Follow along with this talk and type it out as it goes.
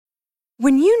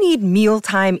When you need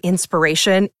mealtime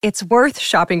inspiration, it's worth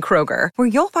shopping Kroger, where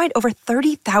you'll find over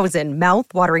 30,000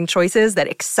 mouth-watering choices that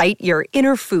excite your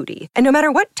inner foodie. And no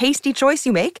matter what tasty choice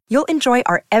you make, you'll enjoy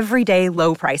our everyday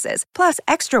low prices, plus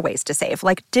extra ways to save,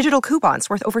 like digital coupons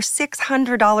worth over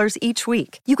 $600 each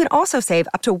week. You can also save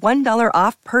up to $1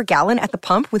 off per gallon at the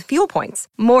pump with fuel points.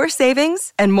 More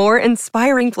savings and more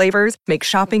inspiring flavors make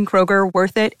shopping Kroger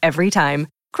worth it every time.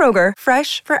 Kroger,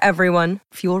 fresh for everyone.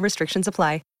 Fuel restrictions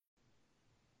apply.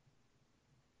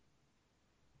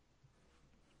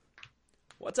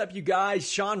 What's up, you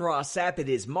guys? Sean Ross Sapp. It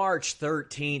is March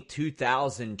 13th,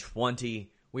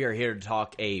 2020. We are here to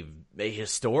talk a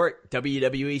historic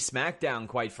WWE SmackDown,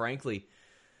 quite frankly.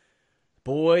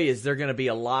 Boy, is there going to be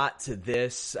a lot to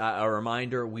this. A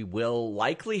reminder, we will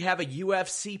likely have a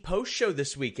UFC post-show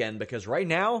this weekend because right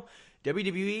now,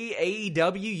 WWE,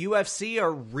 AEW, UFC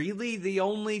are really the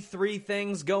only three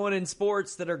things going in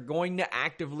sports that are going to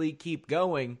actively keep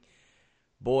going.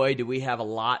 Boy, do we have a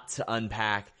lot to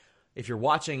unpack. If you're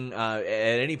watching at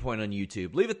any point on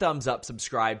YouTube, leave a thumbs up,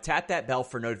 subscribe, tap that bell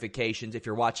for notifications. If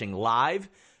you're watching live,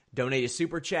 donate a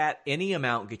super chat. Any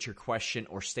amount, get your question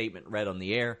or statement read on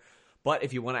the air. But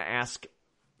if you want to ask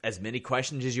as many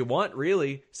questions as you want,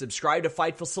 really, subscribe to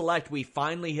Fightful Select. We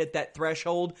finally hit that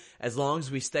threshold. As long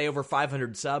as we stay over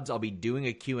 500 subs, I'll be doing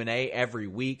a Q&A every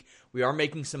week. We are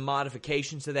making some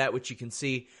modifications to that, which you can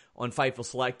see on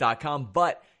FightfulSelect.com.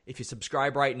 But if you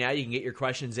subscribe right now, you can get your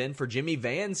questions in for Jimmy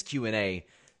Van's Q&A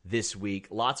this week.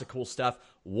 Lots of cool stuff.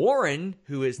 Warren,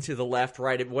 who is to the left,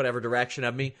 right, at whatever direction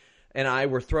of me, and I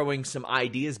were throwing some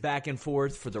ideas back and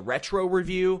forth for the retro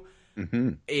review.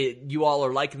 You all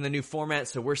are liking the new format,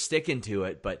 so we're sticking to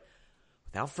it. But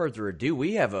without further ado,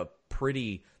 we have a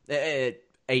pretty a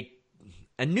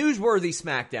newsworthy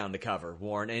SmackDown to cover,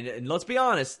 Warren. And let's be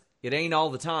honest, it ain't all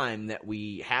the time that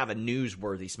we have a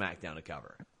newsworthy SmackDown to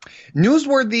cover.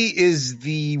 Newsworthy is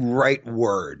the right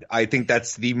word. I think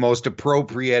that's the most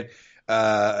appropriate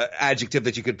adjective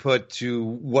that you could put to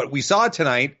what we saw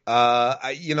tonight.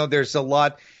 There's a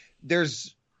lot.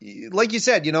 There's, like you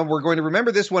said, we're going to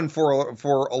remember this one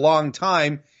for a long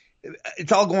time.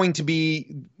 It's all going to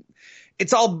be.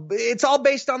 It's all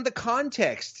based on the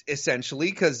context, essentially,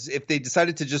 because if they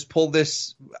decided to just pull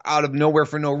this out of nowhere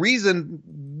for no reason,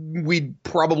 we'd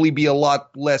probably be a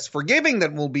lot less forgiving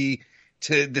than we'll be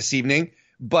to this evening.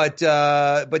 But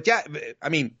yeah, I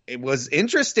mean, it was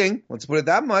interesting. Let's put it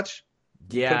that much.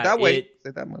 Yeah, put it that way.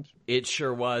 Say that much. It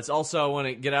sure was. Also, I want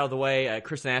to get out of the way.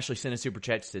 Kristen Ashley sent a super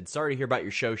chat. She said, "Sorry to hear about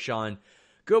your show, Sean.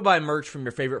 Go buy merch from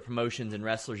your favorite promotions and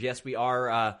wrestlers." Yes, we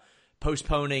are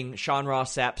postponing Sean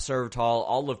Ross Sapp Served Hall.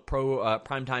 All of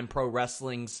Primetime Pro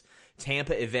Wrestling's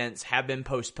Tampa events have been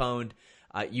postponed.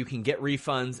 You can get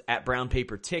refunds at Brown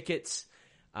Paper Tickets.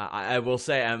 I will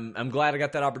say I'm glad I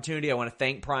got that opportunity. I want to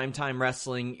thank Primetime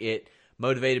Wrestling. It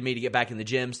motivated me to get back in the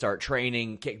gym, start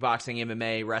training, kickboxing,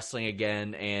 MMA, wrestling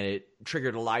again, and it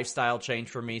triggered a lifestyle change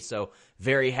for me. So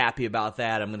very happy about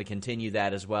that. I'm going to continue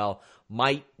that as well.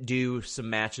 Might do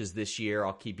some matches this year.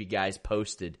 I'll keep you guys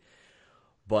posted.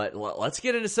 But let's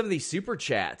get into some of these super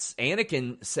chats.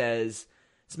 Anakin says,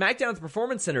 SmackDown at the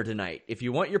Performance Center tonight. If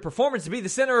you want your performance to be the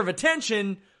center of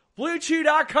attention,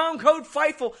 BlueChew.com code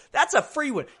Fightful. That's a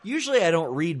free one. Usually I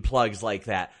don't read plugs like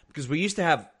that because we used to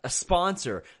have a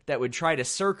sponsor that would try to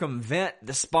circumvent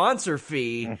the sponsor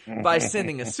fee by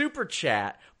sending a super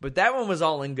chat. But that one was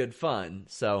all in good fun.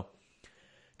 So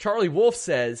Charlie Wolf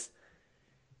says,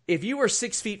 if you were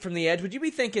 6 feet from the edge, would you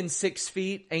be thinking 6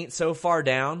 feet ain't so far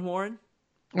down, Warren?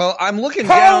 Well, I'm looking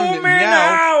down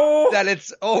now that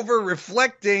it's over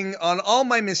reflecting on all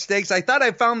my mistakes. I thought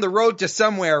I found the road to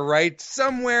somewhere, right?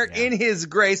 Somewhere in his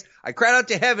grace. I cried out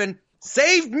to heaven,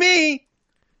 save me!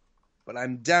 But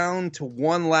I'm down to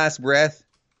one last breath.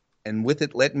 And with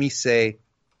it, let me say,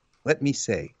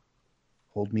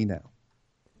 hold me now.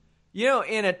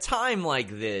 In a time like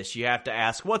this, you have to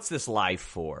ask, what's this life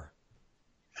for?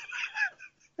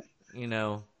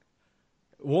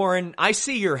 Warren, I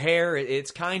see your hair.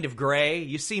 It's kind of gray.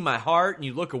 You see my heart and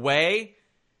you look away.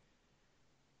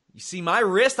 You see my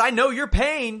wrist. I know your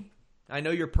pain. I know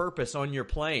your purpose on your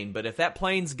plane. But if that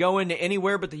plane's going to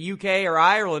anywhere but the UK or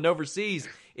Ireland overseas,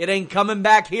 it ain't coming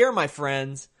back here, my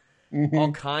friends. Mm-hmm.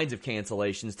 All kinds of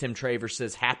cancellations. Tim Travers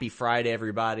says, happy Friday,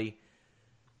 everybody.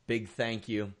 Big thank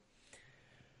you.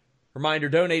 Reminder,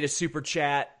 donate a super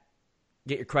chat.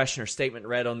 Get your question or statement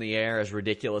read on the air, as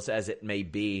ridiculous as it may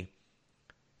be.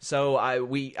 So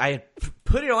I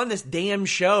put it on this damn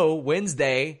show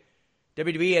Wednesday.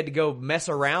 WWE had to go mess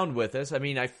around with us. I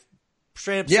mean, I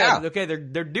straight up said, okay,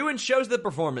 they're doing shows at the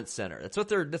Performance Center. That's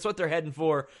what they're heading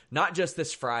for. Not just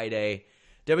this Friday.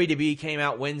 WWE came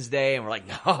out Wednesday and were like,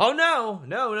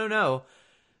 no.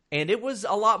 And it was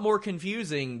a lot more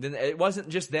confusing than it wasn't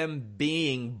just them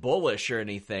being bullish or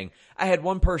anything. I had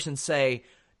one person say,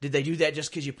 did they do that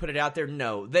just because you put it out there?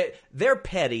 No, they're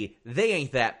petty. They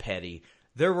ain't that petty.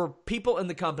 There were people in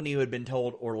the company who had been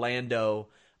told Orlando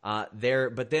there,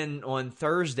 but then on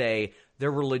Thursday,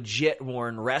 there were legit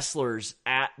Warren wrestlers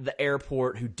at the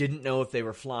airport who didn't know if they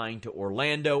were flying to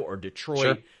Orlando or Detroit,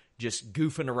 Sure. just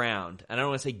goofing around. And I don't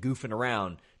want to say goofing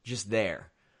around, just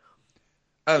there.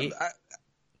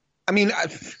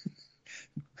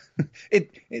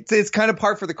 It's kind of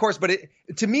par for the course, but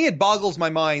to me it boggles my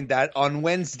mind that on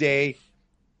Wednesday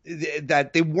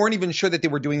that they weren't even sure that they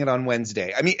were doing it on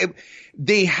Wednesday. I mean,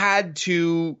 they had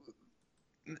to.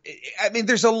 I mean,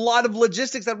 there's a lot of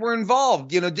logistics that were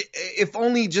involved. You know, if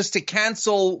only just to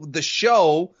cancel the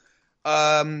show,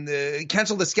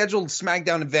 cancel the scheduled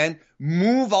SmackDown event,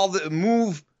 move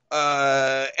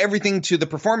everything to the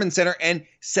Performance Center, and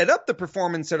set up the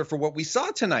Performance Center for what we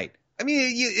saw tonight. I mean,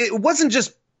 it wasn't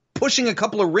just pushing a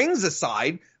couple of rings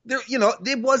aside. There, you know,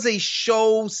 it was a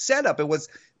show setup. It was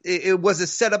a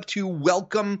setup to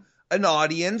welcome an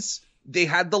audience. They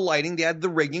had the lighting, they had the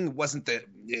rigging. It wasn't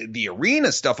the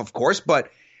arena stuff, of course,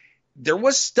 but there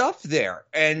was stuff there.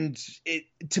 And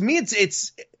to me,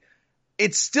 it's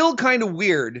still kind of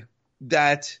weird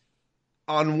that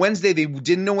on Wednesday they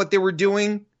didn't know what they were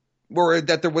doing, or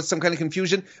that there was some kind of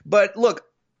confusion. But look,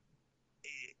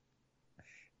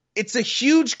 it's a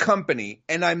huge company,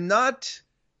 and I'm not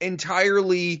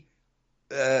entirely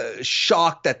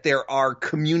shocked that there are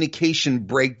communication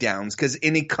breakdowns, because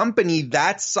in a company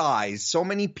that size, so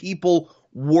many people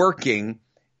working,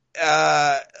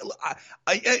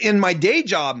 in my day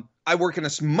job, I work in a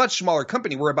much smaller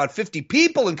company where about 50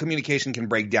 people in communication can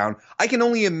break down. I can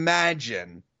only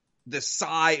imagine the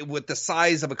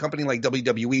size of a company like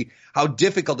WWE, how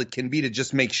difficult it can be to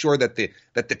just make sure that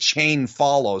the chain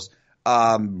follows.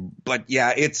 But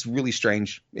yeah, it's really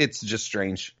strange. It's just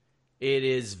strange. It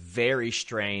is very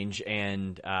strange,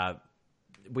 and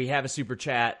we have a super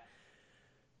chat.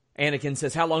 Anakin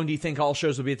says, how long do you think all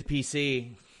shows will be at the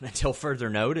PC? Until further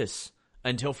notice.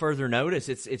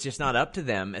 It's just not up to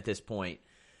them at this point.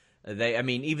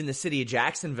 Even the city of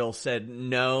Jacksonville said,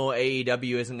 no,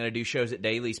 AEW isn't going to do shows at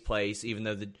Daly's Place, even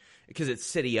though because it's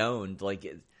city-owned.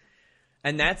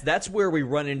 And that's where we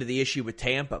run into the issue with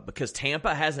Tampa, because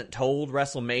Tampa hasn't told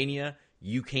WrestleMania,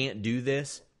 you can't do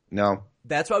this. No.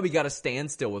 That's why we got to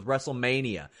stand still with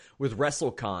WrestleMania, with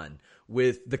WrestleCon,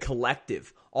 with the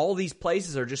Collective. All these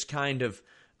places are just kind of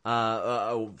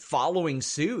following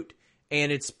suit,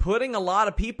 and it's putting a lot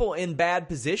of people in bad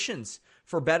positions,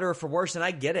 for better or for worse, and I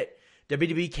get it.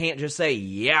 WWE can't just say,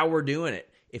 yeah, we're doing it.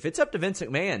 If it's up to Vince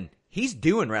McMahon, he's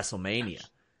doing WrestleMania.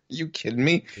 You kidding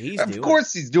me? Of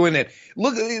course he's doing it.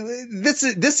 Look, this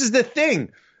is the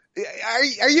thing.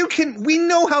 Are you kidding? We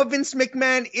know how Vince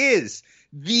McMahon is.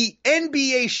 The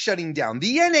NBA shutting down,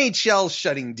 the NHL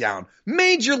shutting down,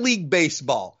 Major League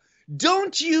Baseball.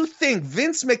 Don't you think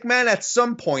Vince McMahon at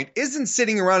some point isn't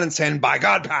sitting around and saying, by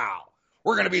God, pal,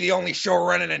 we're going to be the only show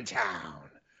running in town.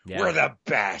 Yeah. We're the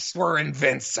best. We're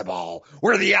invincible.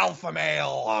 We're the alpha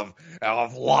male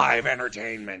of live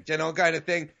entertainment, kind of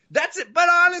thing. That's it. But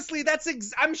honestly,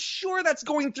 I'm sure that's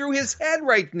going through his head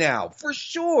right now, for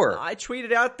sure. I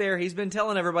tweeted out there, he's been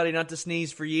telling everybody not to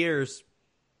sneeze for years.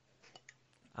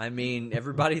 I mean,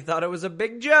 everybody thought it was a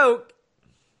big joke.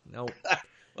 No.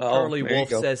 Charlie Wolf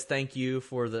says thank you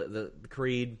for the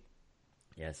Creed.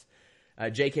 Yes.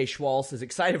 J.K. Schwal says,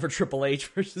 excited for Triple H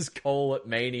versus Cole at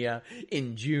Mania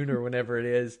in June or whenever it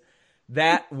is.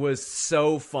 That was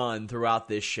so fun throughout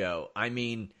this show. I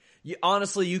mean,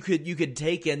 honestly, you could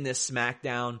take in this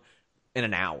SmackDown in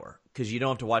an hour, because you don't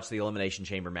have to watch the Elimination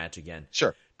Chamber match again.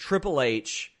 Sure. Triple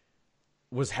H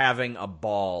was having a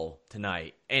ball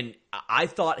tonight, and I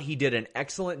thought he did an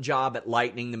excellent job at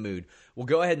lightening the mood. We'll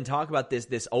go ahead and talk about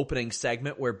this opening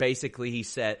segment where basically he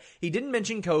said he didn't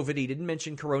mention COVID, he didn't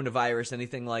mention coronavirus,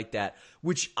 anything like that,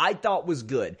 which I thought was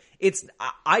good.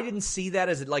 I didn't see that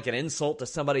as like an insult to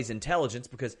somebody's intelligence,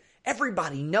 because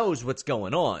everybody knows what's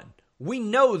going on. We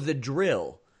know the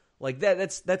drill. Like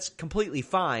that's completely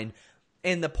fine.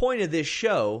 And the point of this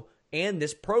show and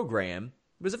this program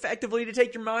was effectively to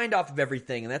take your mind off of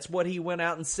everything, and that's what he went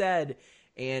out and said.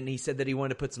 And he said that he wanted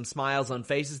to put some smiles on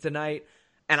faces tonight,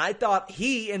 and I thought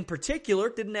he, in particular,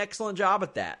 did an excellent job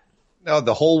at that. No,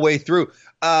 the whole way through.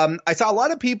 I saw a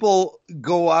lot of people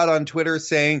go out on Twitter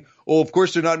saying, "Oh, of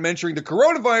course they're not mentioning the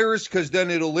coronavirus because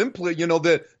then it'll then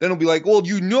it'll be like, well,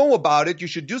 you know about it, you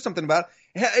should do something about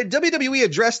it." WWE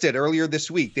addressed it earlier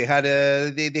this week. They had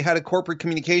a corporate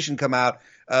communication come out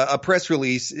a press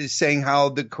release saying how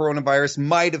the coronavirus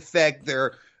might affect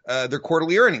their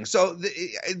quarterly earnings. So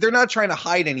they're not trying to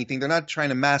hide anything. They're not trying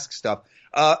to mask stuff.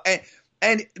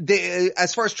 And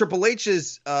as far as Triple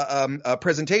H's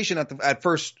presentation at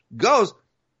first goes,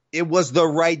 it was the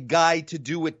right guy to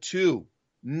do it too.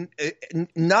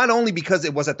 Not only because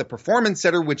it was at the Performance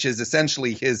Center, which is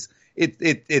essentially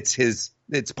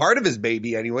it's part of his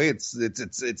baby anyway.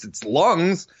 It's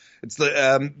lungs.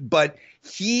 But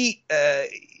he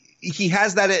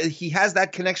has that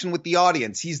connection with the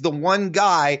audience. He's the one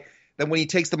guy that when he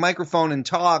takes the microphone and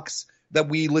talks that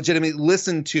we legitimately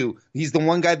listen to. He's the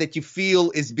one guy that you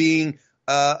feel is being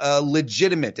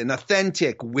legitimate and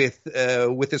authentic with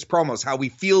his promos, how he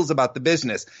feels about the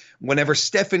business. Whenever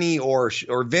Stephanie or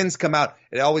Vince come out,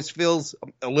 it always feels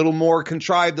a little more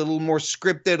contrived, a little more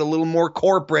scripted, a little more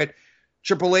corporate.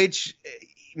 Triple H,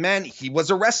 man, he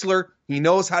was a wrestler. He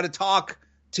knows how to talk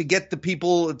to get the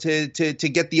people to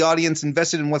get the audience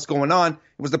invested in what's going on.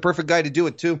 It was the perfect guy to do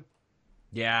it too.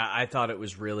 Yeah, I thought it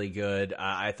was really good.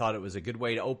 I thought it was a good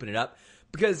way to open it up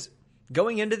because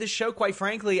going into this show, quite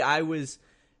frankly, I was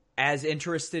as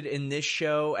interested in this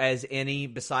show as any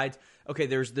besides, okay,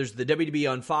 there's the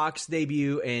WWE on Fox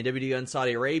debut and WWE on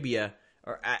Saudi Arabia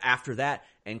or after that.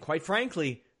 And quite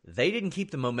frankly, they didn't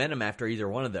keep the momentum after either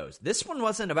one of those. This one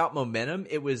wasn't about momentum.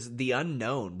 It was the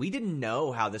unknown. We didn't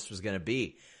know how this was going to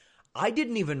be. I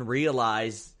didn't even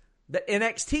realize that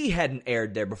NXT hadn't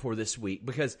aired there before this week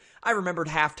because I remembered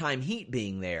Halftime Heat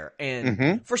being there.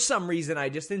 And for some reason, I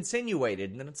just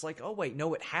insinuated. And then it's like, oh, wait,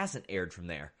 no, it hasn't aired from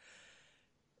there.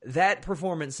 That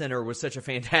Performance Center was such a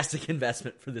fantastic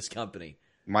investment for this company.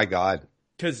 My God.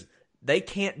 Because they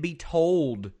can't be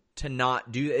told to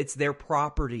not do it. It's their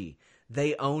property.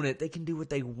 They own it. They can do what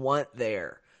they want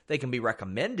there. They can be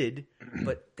recommended,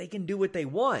 but they can do what they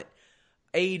want.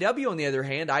 AEW, on the other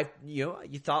hand,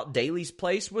 you thought Daly's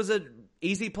place was an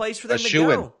easy place for them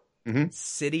to go.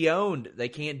 City owned. They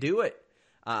can't do it.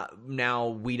 Now,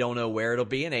 we don't know where it'll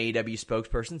be. An AEW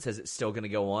spokesperson says it's still going to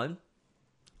go on.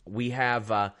 We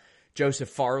have Joseph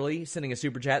Farley sending a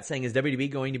super chat saying, is WWE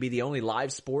going to be the only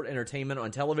live sport entertainment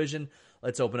on television?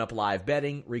 Let's open up live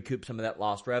betting, recoup some of that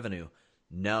lost revenue.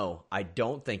 No, I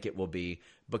don't think it will be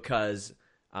because,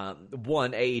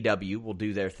 one, AEW will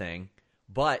do their thing.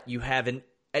 But you have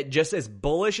just as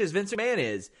bullish as Vince McMahon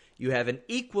is, you have an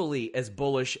equally as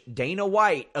bullish Dana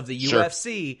White of the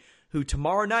UFC, who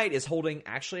tomorrow night is holding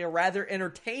actually a rather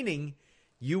entertaining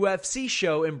UFC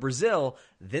show in Brazil.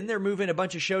 Then they're moving a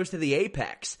bunch of shows to the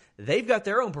Apex. They've got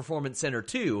their own Performance Center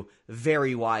too.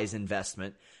 Very wise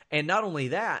investment. And not only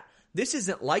that, this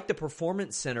isn't like the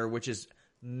Performance Center, which is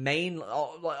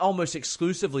almost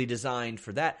exclusively designed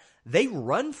for that. They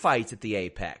run fights at the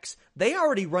Apex. They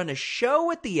already run a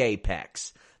show at the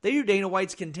Apex. They do Dana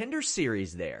White's Contender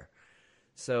Series there.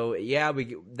 So yeah,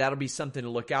 that'll be something to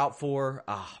look out for.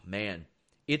 Oh man,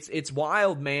 it's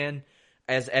wild, man.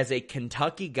 As a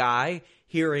Kentucky guy,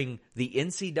 hearing the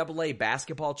NCAA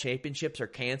basketball championships are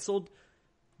canceled,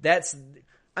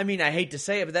 I hate to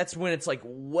say it, but that's when it's like,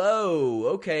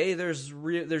 whoa, okay,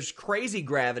 there's crazy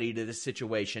gravity to this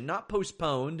situation. Not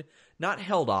postponed, not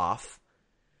held off.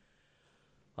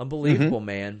 Unbelievable,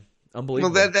 man.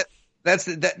 Unbelievable. Well,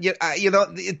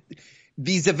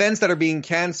 these events that are being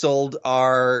canceled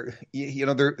are,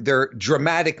 they're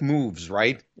dramatic moves,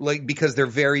 right? Like, because they're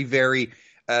very, very,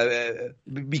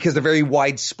 because they're very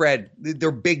widespread.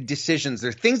 They're big decisions.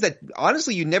 They're things that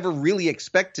honestly you never really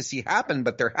expect to see happen,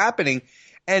 but they're happening.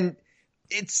 And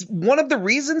it's one of the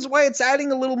reasons why it's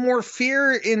adding a little more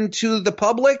fear into the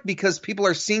public, because people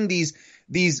are seeing these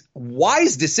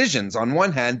wise decisions on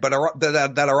one hand, but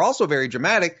that are also very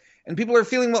dramatic. And people are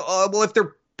feeling, well, if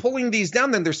they're pulling these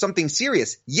down, then there's something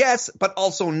serious. Yes, but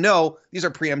also no, these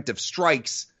are preemptive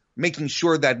strikes, making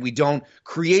sure that we don't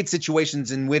create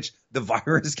situations in which the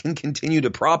virus can continue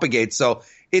to propagate. So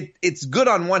it's good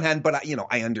on one hand, but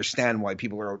I understand why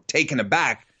people are taken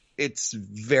aback. It's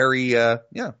very,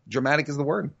 dramatic is the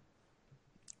word.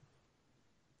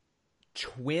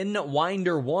 Twin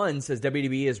Winder 1 says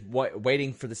WWE is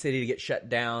waiting for the city to get shut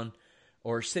down,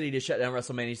 or city to shut down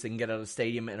WrestleMania so they can get out of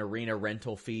stadium and arena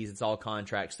rental fees. It's all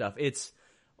contract stuff. It's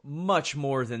much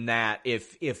more than that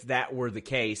if that were the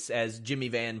case. As Jimmy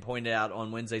Van pointed out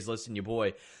on Wednesday's Listen Your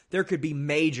Boy, there could be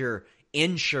major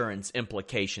insurance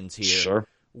implications here. Sure.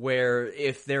 Where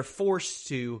if they're forced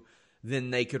to,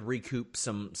 then they could recoup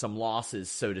some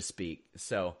losses, so to speak.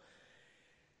 So,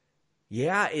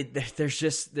 yeah,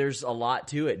 there's a lot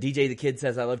to it. DJ the Kid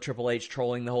says, I love Triple H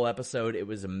trolling the whole episode. It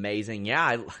was amazing.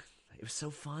 Yeah, it was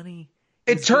so funny.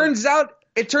 It turns out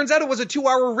it was a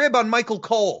 2-hour rib on Michael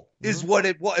Cole, is what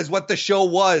the show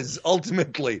was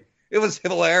ultimately. It was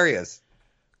hilarious.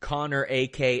 Connor,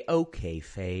 a.k.o.k.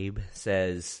 Fabe,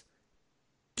 says,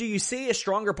 do you see a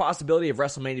stronger possibility of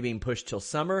WrestleMania being pushed till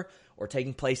summer or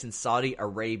taking place in Saudi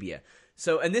Arabia?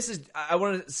 So, and this is, I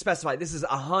want to specify, this is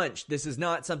a hunch. This is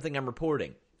not something I'm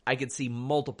reporting. I could see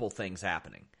multiple things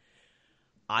happening.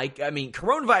 I mean,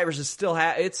 coronavirus is still,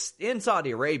 it's in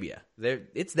Saudi Arabia.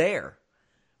 It's there.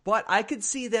 But I could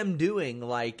see them doing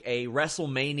like a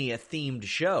WrestleMania-themed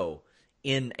show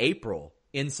in April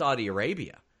in Saudi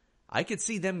Arabia. I could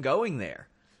see them going there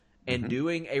and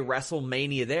doing a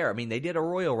WrestleMania there. I mean, they did a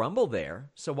Royal Rumble there,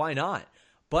 so why not?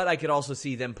 But I could also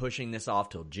see them pushing this off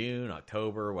till June,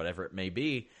 October, whatever it may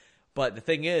be. But the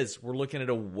thing is, we're looking at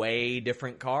a way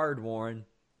different card, Warren.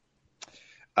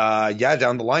 Yeah,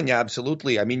 down the line, yeah,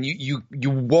 absolutely. I mean, you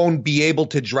won't be able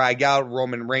to drag out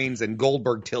Roman Reigns and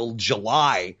Goldberg till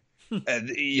July.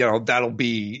 That'll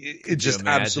be just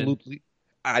absolutely.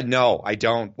 No, I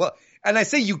don't. Well, and I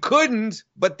say you couldn't,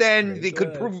 but then they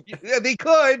could prove they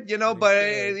could.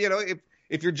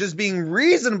 If you're just being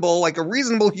reasonable, like a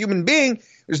reasonable human being,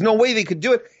 there's no way they could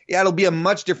do it. Yeah, it'll be a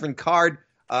much different card.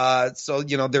 So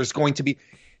there's going to be.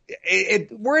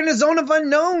 We're in a zone of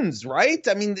unknowns, right?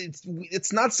 I mean,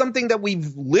 it's not something that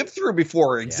we've lived through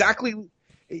before. Yeah. Exactly.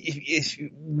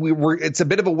 It's a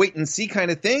bit of a wait and see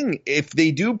kind of thing. If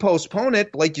they do postpone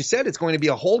it, like you said, it's going to be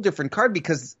a whole different card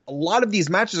because a lot of these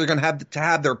matches are going to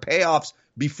have their payoffs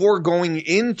before going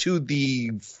into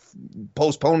the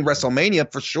postponed WrestleMania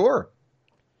for sure.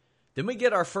 Then we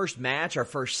get our first match, our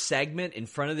first segment in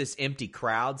front of this empty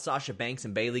crowd. Sasha Banks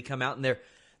and Bayley come out and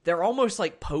they're almost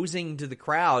like posing to the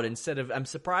crowd instead of, I'm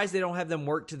surprised they don't have them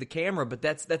work to the camera, but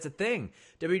that's a thing.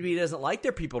 WWE doesn't like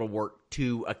their people to work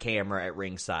to a camera at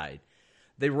ringside.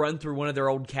 They run through one of their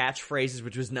old catchphrases,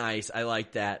 which was nice. I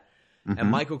like that. And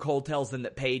Michael Cole tells them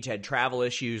that Paige had travel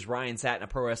issues. Ryan sat in a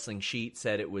Pro Wrestling Sheet,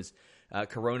 said it was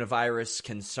coronavirus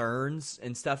concerns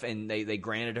and stuff, and they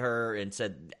granted her and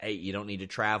said, hey, you don't need to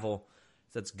travel.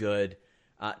 So that's good.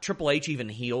 Triple H even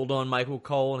healed on Michael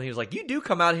Cole, and he was like, you do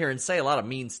come out here and say a lot of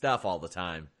mean stuff all the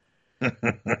time.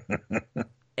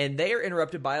 And they are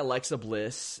interrupted by Alexa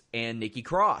Bliss and Nikki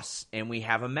Cross, and we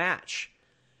have a match.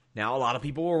 Now, a lot of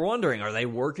people were wondering, are they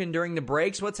working during the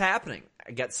breaks? What's happening?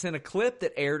 I got sent a clip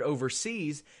that aired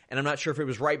overseas, and I'm not sure if it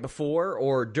was right before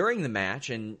or during the match,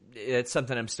 and it's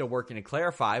something I'm still working to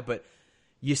clarify, but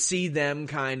you see them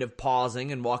kind of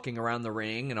pausing and walking around the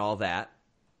ring and all that.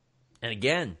 And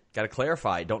again, got to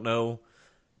clarify, don't know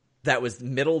that was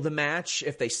middle of the match,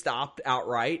 if they stopped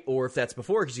outright, or if that's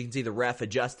before, because you can see the ref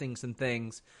adjusting some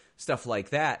things, stuff like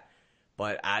that.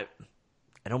 But I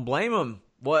don't blame them.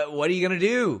 What are you going to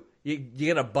do? You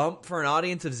going to bump for an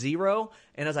audience of 0?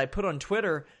 And as I put on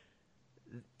Twitter,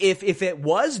 if it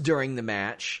was during the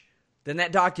match, then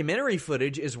that documentary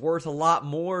footage is worth a lot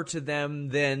more to them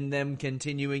than them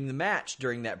continuing the match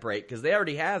during that break, because they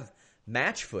already have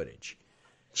match footage.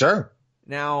 Sure.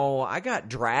 Now, I got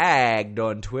dragged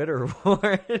on Twitter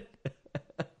for it.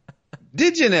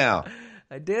 Did you now?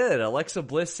 I did. Alexa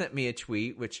Bliss sent me a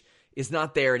tweet, which is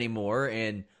not there anymore,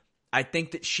 and I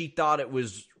think that she thought it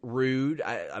was rude.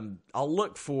 I'll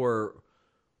look for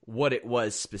what it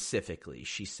was specifically.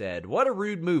 She said, what a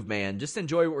rude move, man. Just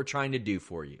enjoy what we're trying to do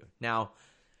for you. Now,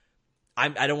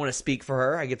 I don't want to speak for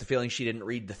her. I get the feeling she didn't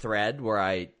read the thread where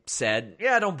I said,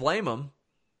 yeah, I don't blame them.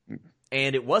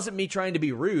 And it wasn't me trying to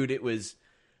be rude. It was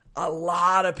a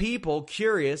lot of people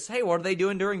curious, hey, what are they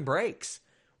doing during breaks?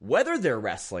 Whether they're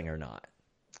wrestling or not.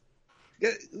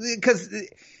 Because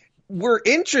we're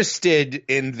interested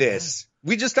in this.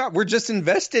 We're just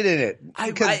invested in it.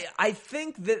 I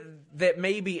think that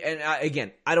maybe, and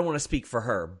again, I don't want to speak for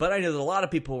her, but I know that a lot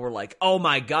of people were like, oh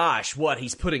my gosh, what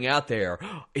he's putting out there,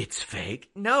 it's fake.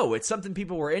 No, it's something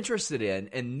people were interested in.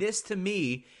 And this, to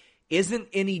me, isn't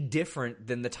any different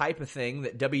than the type of thing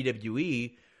that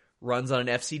WWE runs on an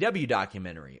FCW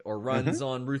documentary or runs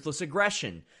on Ruthless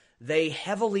Aggression. They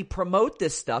heavily promote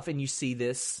this stuff, and you see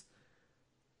this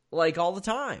like all the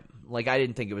time. Like, I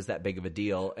didn't think it was that big of a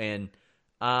deal, and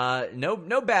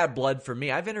no bad blood for me.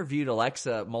 I've interviewed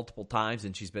Alexa multiple times,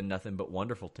 and she's been nothing but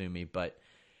wonderful to me, but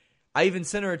I even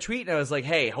sent her a tweet, and I was like,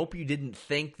 hey, hope you didn't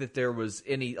think that there was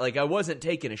any, like, I wasn't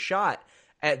taking a shot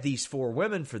at these 4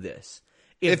 women for this.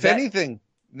 If anything,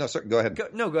 no, sorry, go ahead.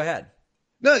 Go ahead.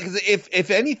 No, because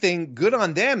if anything, good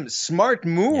on them. Smart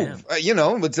move.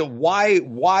 Yeah. It's a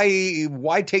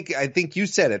why take? I think you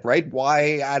said it right.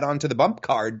 Why add on to the bump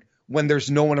card when there's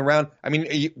no one around? I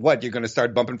mean, what, you're going to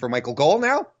start bumping for Michael Cole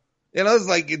now? It's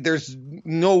like there was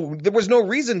no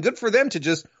reason. Good for them to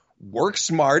just work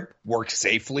smart, work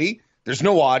safely. There's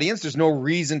no audience. There's no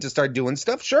reason to start doing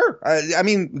stuff. Sure. I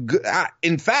mean,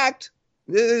 in fact,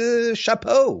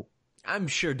 chapeau. I'm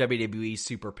sure WWE's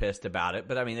super pissed about it,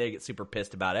 but I mean, they get super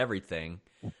pissed about everything.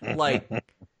 Like,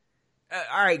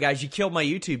 all right, guys, you killed my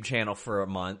YouTube channel for a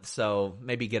month, so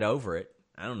maybe get over it.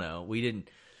 I don't know.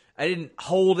 I didn't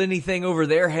hold anything over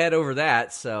their head over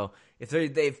that, so if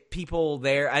they've people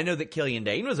there, I know that Killian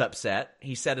Dane was upset.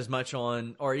 He said as much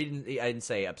I didn't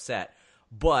say upset,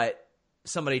 but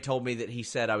somebody told me that he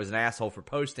said I was an asshole for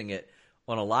posting it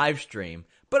on a live stream.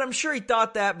 But I'm sure he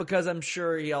thought that because I'm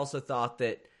sure he also thought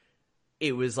that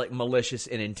it was like malicious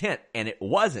in intent, and it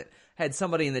wasn't. Had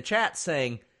somebody in the chat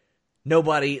saying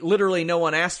literally no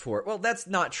one asked for it. Well, that's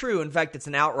not true. In fact, it's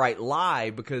an outright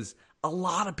lie because a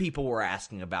lot of people were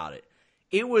asking about it.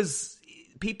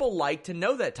 People like to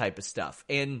know that type of stuff.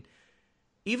 And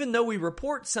even though we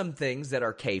report some things that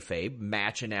are kayfabe,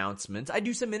 match announcements, I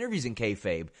do some interviews in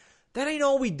kayfabe. That ain't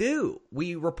all we do.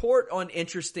 We report on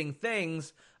interesting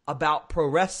things about pro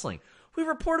wrestling. We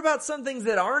report about some things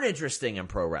that aren't interesting in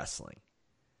pro wrestling.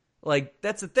 Like,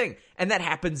 that's the thing. And that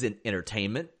happens in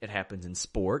entertainment. It happens in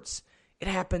sports. It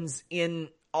happens in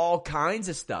all kinds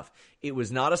of stuff. It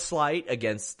was not a slight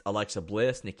against Alexa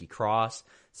Bliss, Nikki Cross,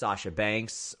 Sasha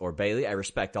Banks, or Bayley. I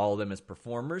respect all of them as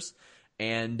performers.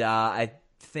 And I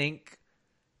think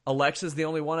Alexa's the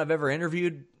only one I've ever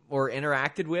interviewed or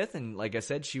interacted with. And like I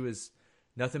said, she was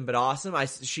nothing but awesome.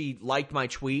 She liked my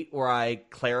tweet where I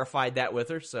clarified that with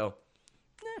her. So,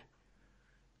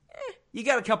 you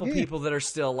got a couple people that are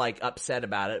still like upset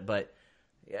about it, but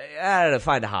I don't know,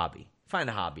 find a hobby. Find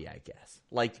a hobby, I guess.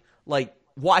 Like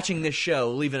watching this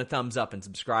show, leaving a thumbs up and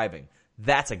subscribing.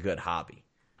 That's a good hobby.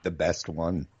 The best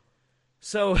one.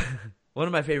 So, one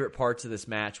of my favorite parts of this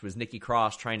match was Nikki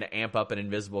Cross trying to amp up an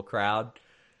invisible crowd.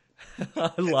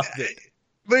 I loved it.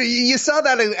 But you saw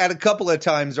that at a couple of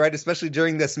times, right? Especially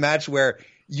during this match where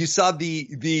you saw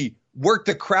the work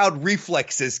the crowd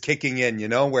reflexes kicking in,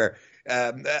 where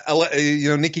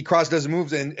Nikki Cross does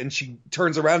moves and she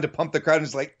turns around to pump the crowd and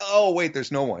is like, oh wait,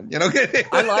 there's no one.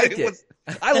 I liked it.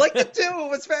 I liked it too. It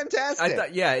was fantastic. I thought,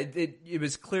 it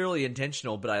was clearly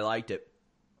intentional, but I liked it.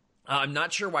 I'm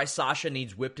not sure why Sasha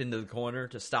needs whipped into the corner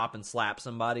to stop and slap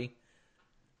somebody.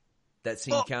 That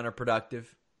seemed counterproductive.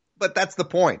 But that's the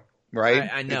point, right?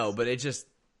 I know, but it just.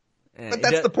 But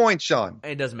that's the point, Sean.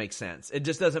 It doesn't make sense. It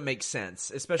just doesn't make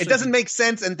sense. Especially it doesn't make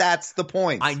sense, and that's the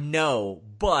point. I know,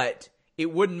 but it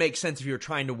wouldn't make sense if you were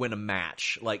trying to win a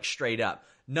match, like straight up.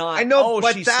 Not, I know,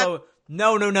 but she's so.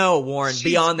 No, Warren.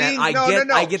 Beyond that,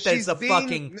 I get that it's a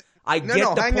fucking. I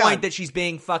get the point that she's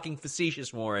being fucking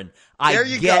facetious, Warren. I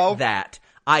get that.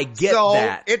 I get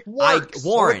that. It works.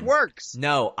 Warren. It works.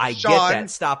 No, I Sean, get that.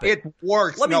 Stop it. It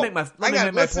works. Let me make my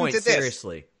point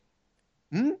seriously.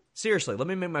 Seriously, let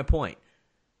me make my point.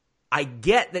 I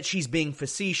get that she's being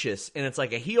facetious and it's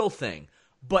like a heel thing,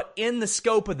 but in the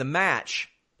scope of the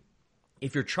match,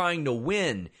 if you're trying to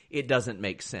win, it doesn't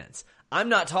make sense. I'm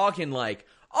not talking like,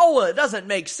 it doesn't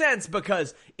make sense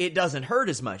because it doesn't hurt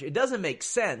as much. It doesn't make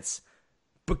sense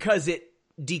because it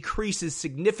decreases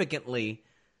significantly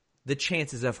the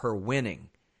chances of her winning.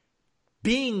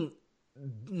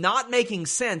 Not making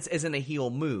sense isn't a heel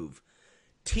move.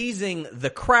 Teasing the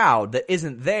crowd that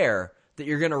isn't there, that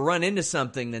you're going to run into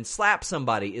something, then slap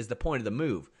somebody is the point of the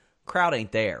move. Crowd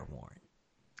ain't there, Warren.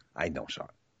 I know, Sean.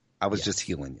 I was just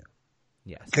healing you.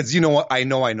 Yes. Because you know what? I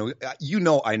know. I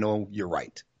know you're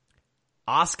right.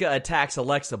 Asuka attacks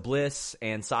Alexa Bliss,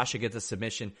 and Sasha gets a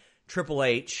submission. Triple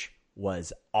H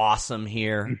was awesome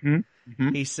here.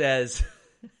 He says,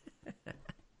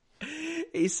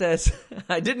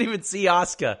 I didn't even see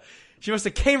Asuka. She must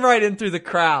have came right in through the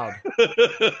crowd.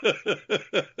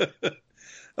 That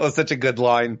was such a good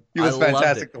line. He was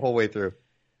fantastic the whole way through.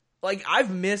 Like, I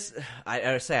miss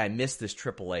this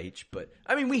Triple H, but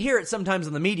I mean, we hear it sometimes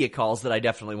on the media calls that I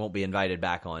definitely won't be invited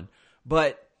back on.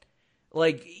 But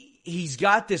like, he's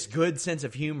got this good sense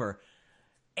of humor,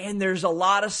 and there's a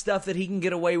lot of stuff that he can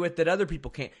get away with that other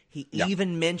people can't. He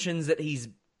even mentions that he's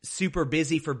super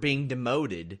busy for being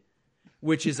demoted,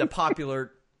 which is a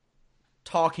popular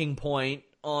talking point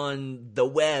on the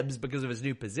webs because of his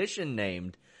new position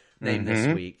named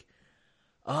this week.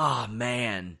 Oh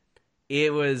man,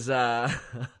 it was.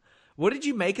 What did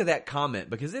you make of that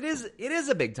comment? Because it is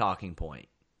a big talking point.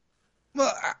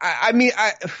 Well, I mean,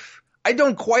 I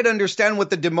don't quite understand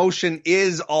what the demotion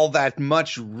is all that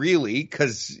much, really.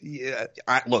 Because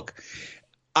look,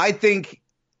 I think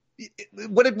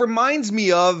what it reminds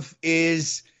me of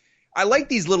is. I like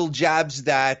these little jabs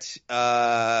that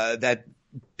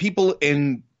people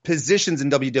in positions in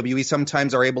WWE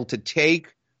sometimes are able to take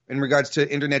in regards to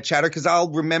internet chatter. Because I'll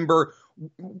remember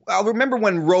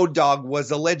when Road Dogg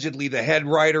was allegedly the head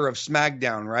writer of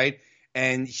SmackDown, right?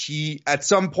 And at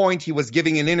some point, he was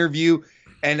giving an interview.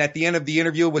 And at the end of the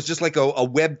interview, it was just like a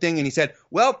web thing. And he said,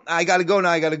 well, I got to go now.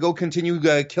 I got to go continue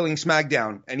killing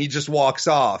SmackDown. And he just walks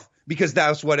off because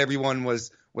that's what everyone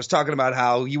was talking about,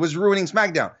 how he was ruining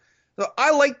SmackDown. So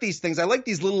I like these things. I like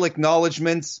these little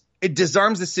acknowledgments. It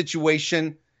disarms the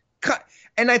situation.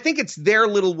 And I think it's their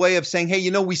little way of saying, hey,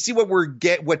 we see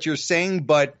what you're saying,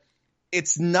 but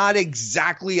it's not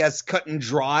exactly as cut and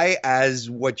dry as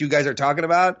what you guys are talking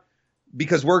about,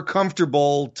 because we're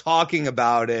comfortable talking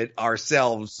about it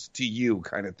ourselves to you,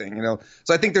 kind of thing,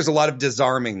 So I think there's a lot of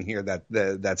disarming here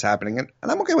that's happening, and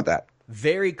I'm okay with that.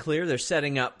 Very clear they're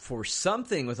setting up for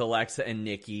something with Alexa and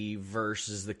Nikki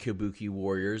versus the Kabuki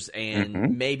Warriors,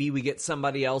 and maybe we get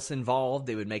somebody else involved.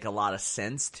 They would make a lot of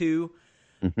sense to.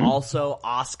 Also,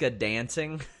 Asuka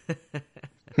dancing.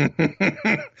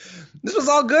 This was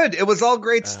all good. It was all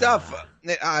great stuff.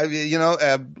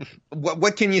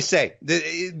 What can you say?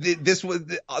 This was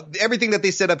everything that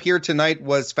they set up here tonight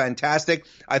was fantastic.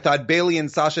 I thought Bayley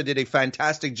and Sasha did a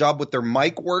fantastic job with their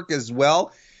mic work as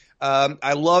well.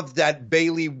 I love that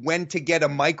Bayley went to get a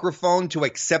microphone to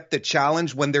accept the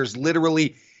challenge when there's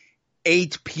literally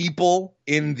 8 people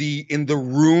in the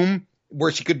room,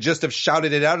 where she could just have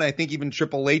shouted it out. And I think even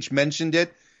Triple H mentioned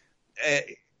it.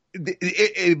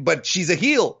 But she's a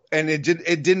heel, and it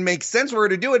didn't make sense for her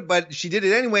to do it, but she did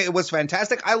it anyway. It was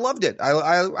fantastic. I loved it.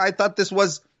 I thought this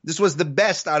was the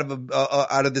best out of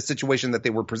the situation that they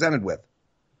were presented with.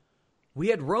 We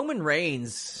had Roman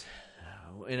Reigns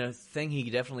in a thing he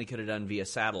definitely could have done via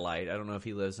satellite. I don't know if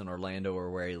he lives in Orlando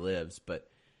or where he lives, but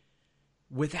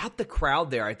without the crowd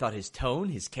there, I thought his tone,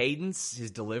 his cadence,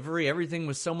 his delivery, everything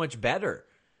was so much better.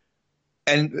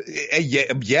 And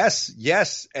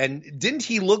yes. And didn't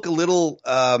he look a little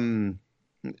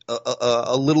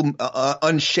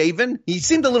unshaven? He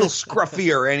seemed a little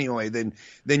scruffier anyway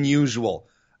than usual.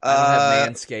 I don't have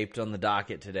Manscaped on the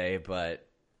docket today, but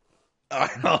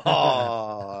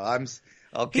I'll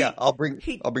bring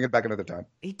it back another time.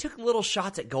 He took little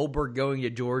shots at Goldberg going to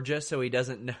Georgia, so he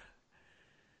doesn't know.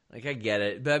 Like, I get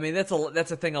it, but I mean that's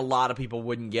a thing a lot of people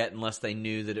wouldn't get unless they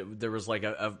knew that there was like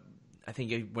I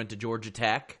think he went to Georgia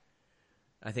Tech.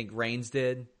 I think Reigns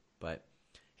did, but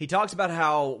he talks about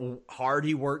how hard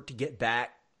he worked to get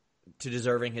back to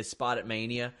deserving his spot at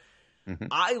Mania.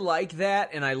 I like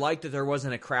that, and I like that there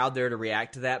wasn't a crowd there to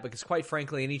react to that, because quite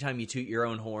frankly, anytime you toot your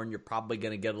own horn, you're probably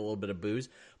going to get a little bit of boos.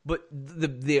 But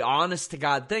the honest to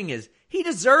God thing is, he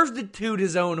deserves to toot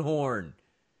his own horn.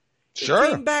 Sure. He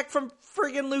came back from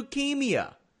friggin'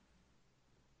 leukemia.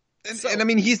 And I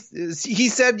mean, he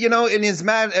said, in his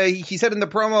he said in the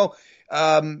promo,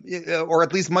 or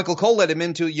at least Michael Cole let him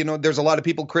into, there's a lot of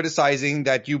people criticizing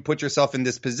that you put yourself in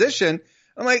this position.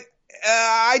 I'm like,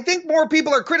 I think more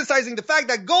people are criticizing the fact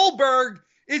that Goldberg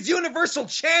is Universal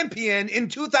Champion in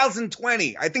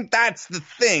 2020. I think that's the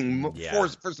thing,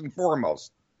 first and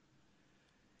foremost.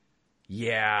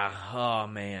 Yeah. Oh,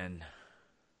 man.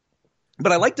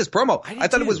 But I liked this promo. I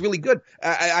thought it was really good.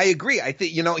 I agree. I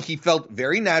think, he felt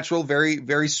very natural, very,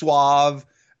 very suave.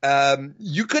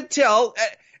 You could tell,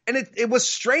 and it was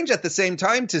strange at the same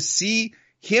time to see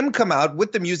him come out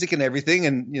with the music and everything,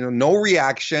 and, no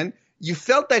reaction. You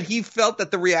felt that he felt that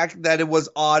that it was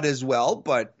odd as well,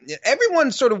 but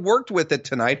everyone sort of worked with it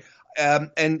tonight.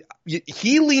 And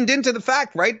he leaned into the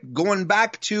fact, right? Going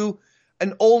back to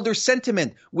an older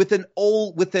sentiment within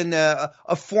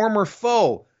a former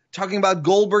foe. Talking about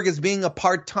Goldberg as being a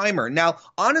part-timer. Now,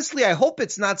 honestly, I hope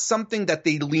it's not something that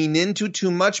they lean into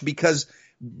too much, because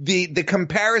the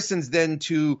comparisons then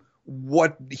to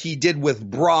what he did with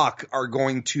Brock are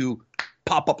going to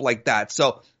pop up like that.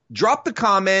 So drop the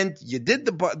comment. You did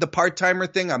the part-timer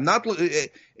thing. I'm not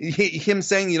him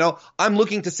saying, I'm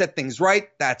looking to set things right.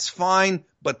 That's fine.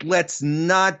 But let's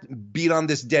not beat on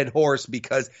this dead horse,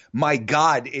 because, my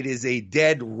God, it is a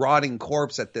dead, rotting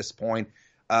corpse at this point.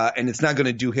 And it's not going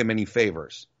to do him any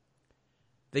favors.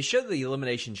 They showed the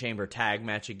Elimination Chamber tag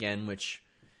match again, which,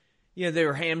 they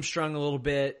were hamstrung a little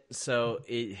bit, so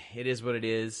it is what it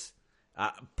is.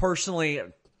 Personally,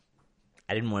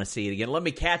 I didn't want to see it again. Let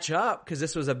me catch up, because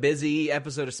this was a busy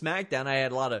episode of SmackDown. I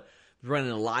had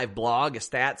running a live blog, a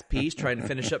stats piece, trying to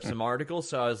finish up some articles,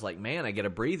 so I was like, man, I get a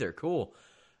breather, cool.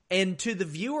 And to the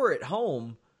viewer at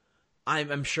home,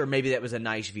 I'm sure maybe that was a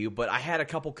nice view, but I had a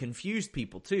couple confused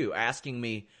people too asking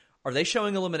me, are they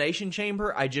showing Elimination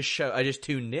Chamber? I just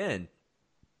tuned in.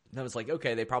 And I was like,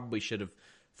 okay, they probably should have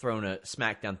thrown a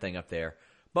SmackDown thing up there.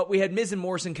 But we had Miz and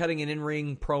Morrison cutting an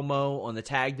in-ring promo on the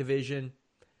tag division.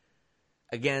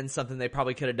 Again, something they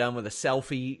probably could have done with a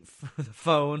selfie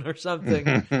phone or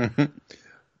something.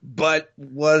 But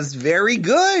was very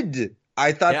good.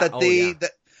 I thought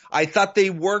I thought they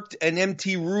worked an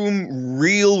empty room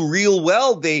real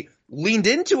well. They leaned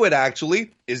into it,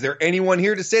 actually. Is there anyone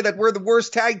here to say that we're the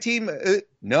worst tag team?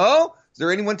 No? Is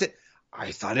there anyone to...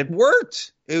 I thought it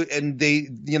worked. And they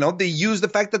used the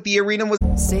fact that the arena was...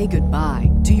 Say goodbye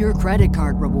to your credit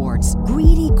card rewards.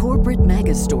 Greedy corporate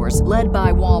mega stores, led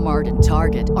by Walmart and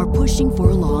Target, are pushing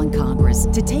for a law in Congress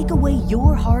to take away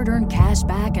your hard-earned cash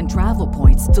back and travel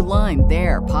points to line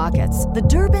their pockets. The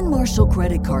Durbin-Marshall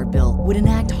credit card bill would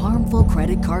enact harmful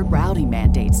credit card routing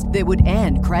mandates that would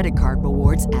end credit card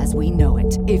rewards as we know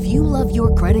it. If you love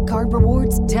your credit card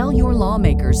rewards, tell your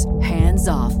lawmakers, hands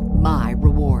off my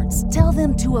rewards. Tell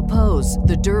them to oppose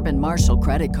the Durbin-Marshall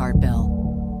credit card bill.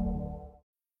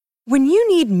 When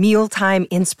you need mealtime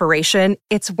inspiration,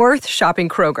 it's worth shopping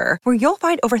Kroger, where you'll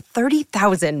find over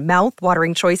 30,000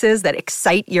 mouth-watering choices that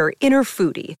excite your inner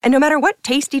foodie. And no matter what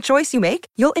tasty choice you make,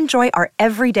 you'll enjoy our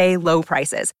everyday low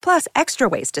prices, plus extra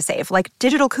ways to save, like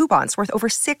digital coupons worth over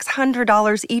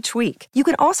 $600 each week. You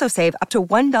can also save up to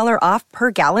 $1 off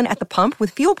per gallon at the pump with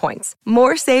fuel points.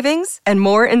 More savings and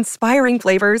more inspiring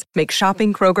flavors make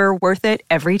shopping Kroger worth it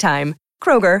every time.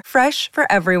 Kroger, fresh for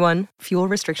everyone. Fuel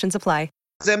restrictions apply.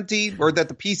 Empty, or that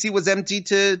the PC was empty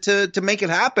to make it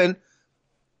happen.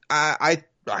 I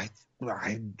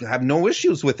have no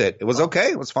issues with it. It was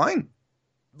okay. It was fine.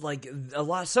 Like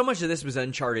so much of this was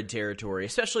uncharted territory,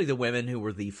 especially the women who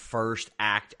were the first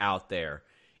act out there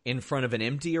in front of an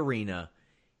empty arena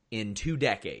in 2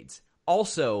 decades.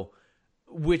 Also,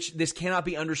 which this cannot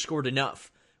be underscored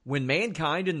enough. When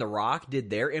Mankind and The Rock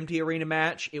did their empty arena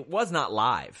match, it was not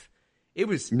live. It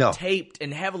was taped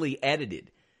and heavily edited.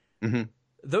 Mm-hmm.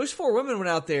 Those 4 women went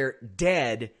out there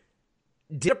dead,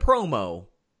 did a promo,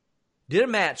 did a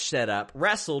match setup,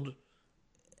 wrestled,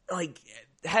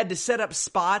 had to set up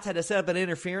spots, had to set up an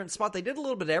interference spot. They did a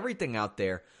little bit of everything out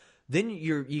there. Then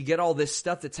you get all this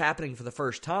stuff that's happening for the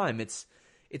first time. It's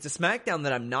a SmackDown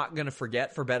that I'm not going to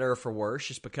forget, for better or for worse,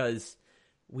 just because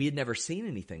we had never seen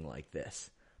anything like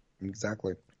this.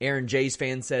 Exactly. Aaron Jay's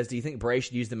fan says, do you think Bray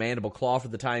should use the mandible claw for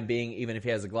the time being, even if he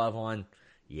has a glove on?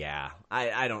 Yeah,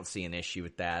 I don't see an issue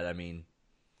with that. I mean,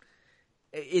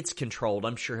 it's controlled.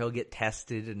 I'm sure he'll get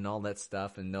tested and all that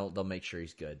stuff, and they'll make sure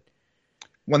he's good.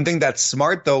 One thing that's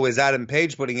smart, though, is Adam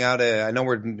Page putting out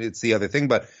it's the other thing,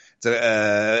 but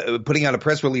putting out a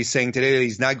press release saying today that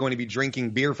he's not going to be drinking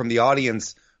beer from the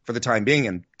audience for the time being,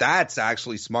 and that's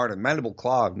actually smart. And mandible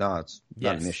claw, no, it's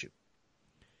not an issue.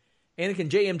 Anakin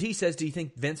JMT says, do you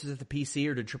think Vince was at the PC,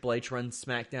 or did Triple H run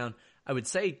SmackDown? I would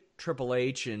say Triple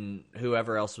H and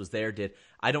whoever else was there did.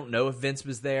 I don't know if Vince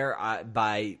was there.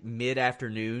 By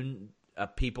mid-afternoon,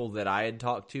 people that I had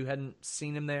talked to hadn't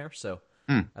seen him there, so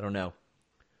I don't know.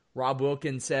 Rob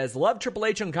Wilkins says, love Triple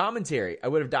H on commentary. I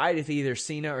would have died if either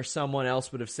Cena or someone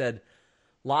else would have said,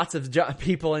 lots of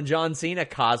people in John Cena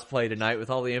cosplay tonight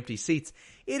with all the empty seats.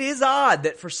 It is odd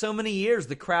that for so many years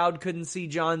the crowd couldn't see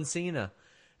John Cena,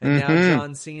 and now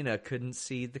John Cena couldn't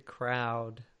see the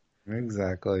crowd.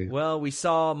 Exactly. Well, we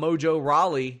saw Mojo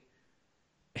Rawley.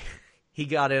 He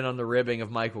got in on the ribbing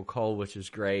of Michael Cole, which is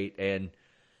great. And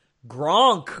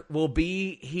Gronk will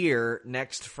be here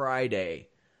next Friday.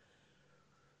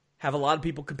 Have a lot of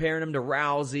people comparing him to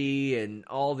Rousey and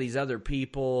all these other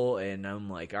people. And I'm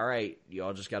like, all right, you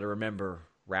all just got to remember,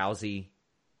 Rousey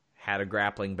had a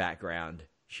grappling background.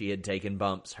 She had taken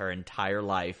bumps her entire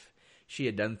life. She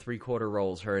had done 3/4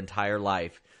 rolls her entire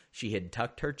life. She had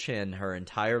tucked her chin her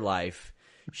entire life.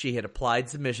 She had applied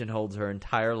submission holds her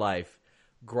entire life.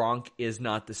 Gronk is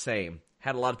not the same.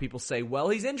 Had a lot of people say, well,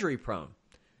 he's injury prone.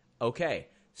 Okay,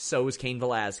 so is Cain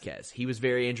Velasquez. He was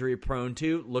very injury prone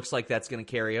too. Looks like that's going to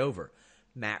carry over.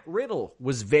 Matt Riddle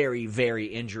was very, very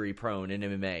injury prone in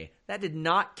MMA. That did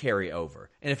not carry over.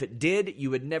 And if it did, you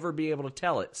would never be able to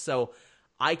tell it. So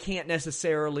I can't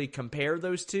necessarily compare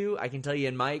those two. I can tell you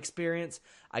in my experience,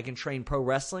 I can train pro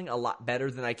wrestling a lot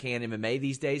better than I can MMA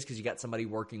these days because you got somebody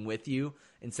working with you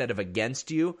instead of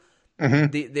against you.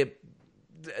 Mm-hmm.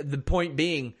 The point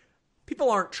being,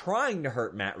 people aren't trying to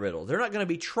hurt Matt Riddle. They're not going to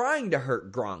be trying to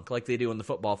hurt Gronk like they do on the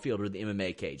football field or the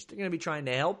MMA cage. They're going to be trying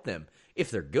to help them if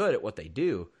they're good at what they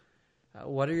do.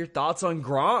 What are your thoughts on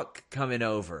Gronk coming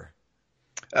over?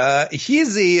 He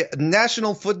is a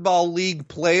National Football League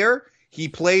player. He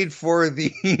played for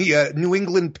the New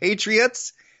England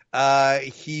Patriots.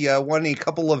 He won a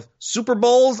couple of Super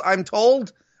Bowls, I'm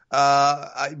told.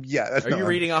 Are you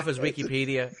reading off his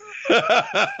Wikipedia?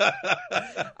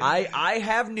 I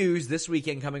have news this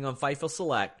weekend coming on Fightful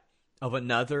Select of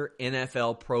another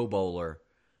NFL Pro Bowler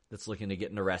that's looking to get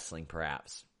into wrestling,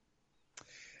 perhaps.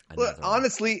 Well,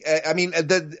 honestly, I mean,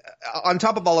 on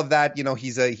top of all of that, you know,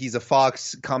 he's a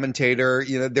Fox commentator.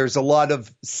 You know, there's a lot of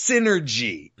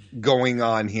synergy going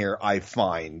on here, I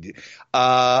find.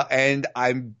 And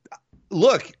I'm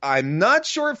not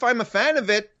sure if I'm a fan of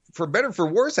it, for better or for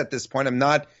worse at this point. I'm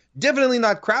definitely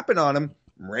not crapping on him.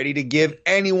 I'm ready to give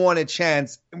anyone a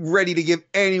chance, ready to give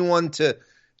anyone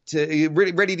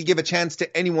ready to give a chance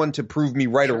to anyone to prove me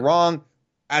right or wrong.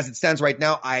 As it stands right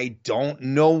now, I don't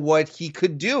know what he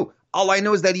could do. All I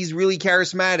know is that he's really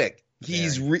charismatic.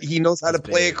 He knows how to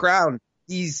play a crowd.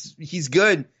 He's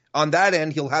good on that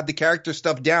end. He'll have the character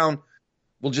stuff down.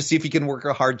 We'll just see if he can work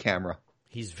a hard camera.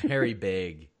 He's very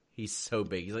big. He's so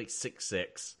big. He's like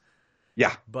 6'6".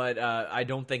 Yeah. But I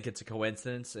don't think it's a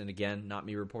coincidence. And again, not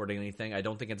me reporting anything. I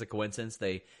don't think it's a coincidence.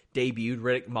 They debuted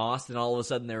Riddick Moss, and all of a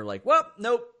sudden they were like, well,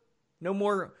 nope. No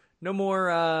more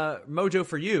Mojo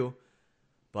for you.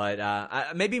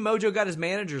 But maybe Mojo got his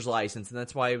manager's license, and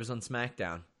that's why he was on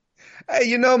SmackDown.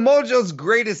 Hey, Mojo's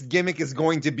greatest gimmick is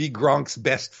going to be Gronk's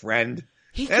best friend.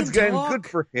 That's good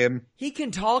for him. He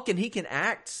can talk and he can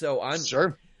act. So I'm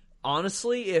sure.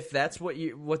 Honestly, if that's what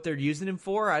they're using him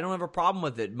for, I don't have a problem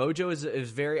with it. Mojo is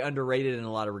very underrated in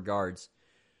a lot of regards.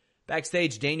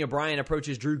 Backstage, Daniel Bryan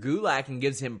approaches Drew Gulak and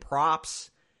gives him props,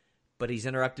 but he's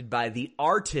interrupted by the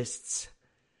artists.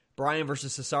 Bryan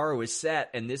versus Cesaro is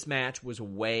set, and this match was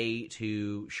way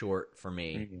too short for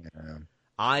me. Yeah.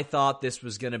 I thought this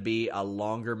was going to be a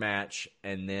longer match,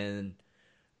 and then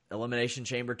Elimination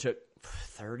Chamber took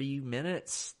 30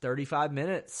 minutes, 35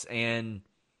 minutes, and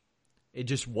it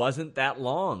just wasn't that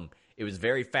long. It was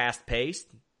very fast-paced,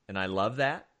 and I love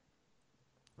that.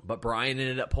 But Bryan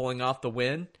ended up pulling off the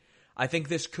win. I think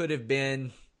this could have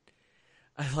been,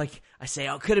 it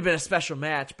could have been a special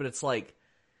match, but it's like,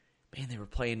 man, they were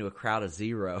playing to a crowd of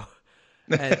 0.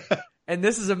 And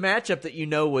this is a matchup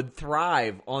that would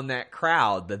thrive on that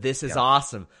crowd, that this is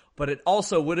awesome. But it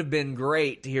also would have been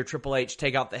great to hear Triple H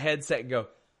take out the headset and go,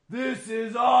 this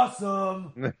is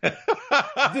awesome.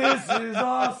 This is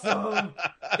awesome.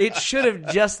 It should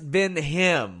have just been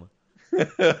him.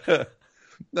 That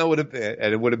would have been,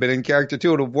 and it would have been in character too.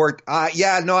 It would have worked.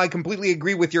 I completely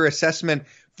agree with your assessment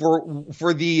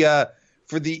for the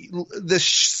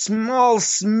small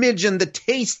smidgen, the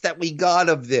taste that we got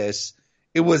of this.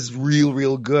 It was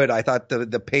real good. I thought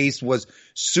the pace was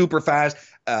super fast.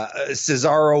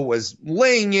 Cesaro was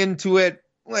laying into it.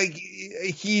 Like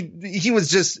he was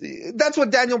just, that's what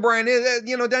Daniel Bryan is.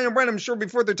 Daniel Bryan, I'm sure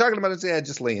before they're talking about it, say,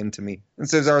 just lay into me. And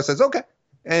Cesaro says, okay.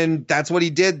 And that's what he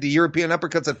did. The European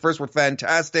uppercuts at first were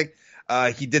fantastic.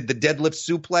 He did the deadlift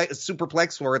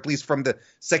superplex, or at least from the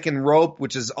second rope,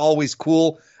 which is always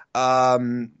cool.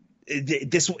 It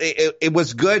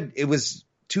was good. It was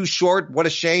too short. What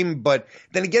a shame. But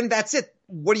then again, that's it.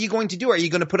 What are you going to do? Are you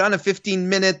going to put on a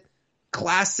 15-minute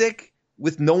classic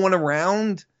with no one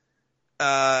around?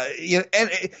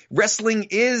 And wrestling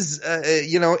is,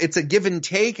 it's a give and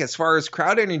take as far as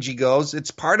crowd energy goes.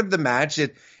 It's part of the match.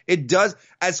 It does,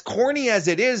 as corny as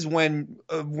it is when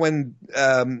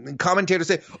commentators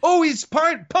say, "Oh, he's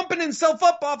pumping himself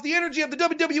up off the energy of the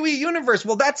WWE universe."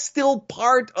 Well, that's still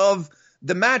part of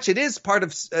the match. It is part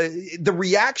of the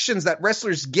reactions that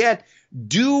wrestlers get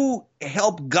do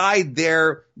help guide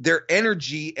their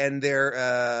energy and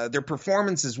their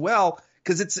performance as well.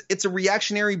 Because it's a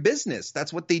reactionary business.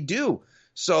 That's what they do.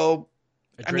 So,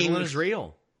 adrenaline is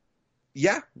real.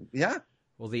 Yeah.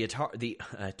 Well, the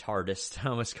Atardist, I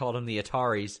almost called them the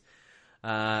Ataris.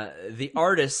 The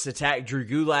artists attack Drew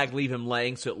Gulak, leave him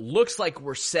laying, so it looks like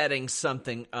we're setting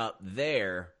something up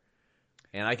there.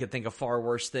 And I could think of far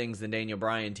worse things than Daniel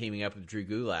Bryan teaming up with Drew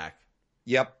Gulak.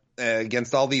 Yep.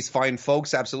 Against all these fine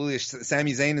folks, absolutely.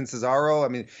 Sami Zayn and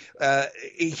Cesaro.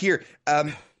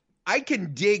 I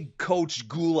can dig Coach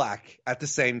Gulak at the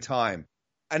same time.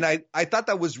 And I thought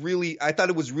it was really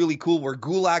cool where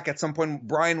Gulak at some point,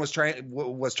 Bryan was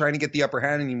trying to get the upper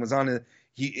hand, and he was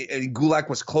Gulak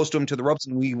was close to him to the ropes,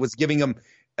 and he was giving him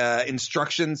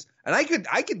instructions. And I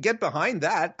could get behind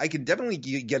that. I could definitely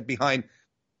get behind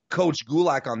Coach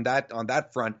Gulak on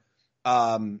that front.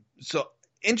 So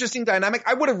interesting dynamic.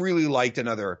 I would have really liked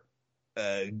another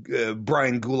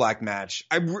Bryan Gulak match.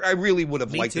 I really would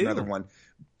have liked another one.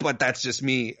 But that's just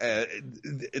me.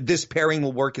 This pairing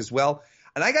will work as well.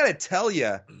 And I got to tell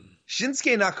you,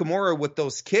 Shinsuke Nakamura with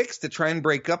those kicks to try and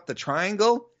break up the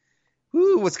triangle,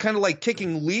 was kind of like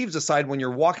kicking leaves aside when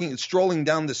you're strolling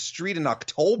down the street in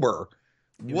October.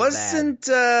 He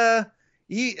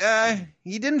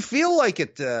didn't feel like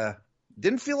it.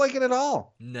 Didn't feel like it at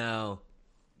all. No.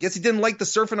 Guess he didn't like the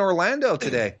surf in Orlando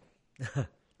today.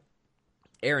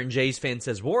 Aaron J's fan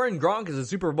says, Warren Gronk is a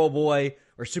Super Bowl boy,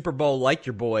 or Super Bowl like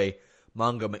your boy,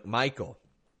 Mongo McMichael.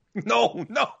 No.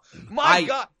 My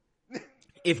God.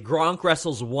 If Gronk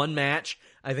wrestles one match,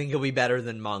 I think he'll be better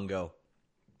than Mongo.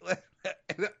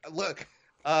 look,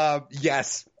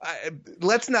 yes,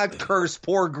 let's not curse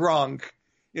poor Gronk.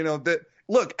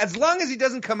 Look, as long as he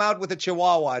doesn't come out with a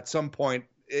chihuahua at some point,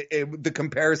 the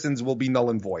comparisons will be null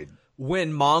and void.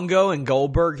 When Mongo and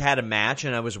Goldberg had a match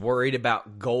and I was worried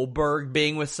about Goldberg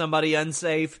being with somebody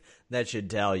unsafe, that should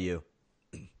tell you.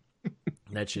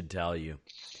 That should tell you.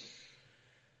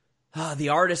 The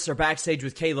artists are backstage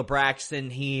with Kayla Braxton.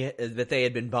 That they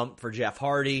had been bumped for Jeff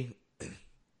Hardy.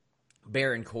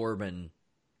 Baron Corbin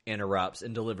interrupts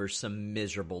and delivers some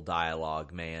miserable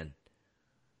dialogue, man.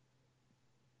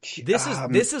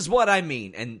 This is what I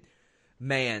mean. And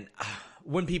man,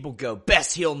 when people go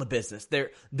best heel in the business,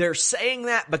 they're saying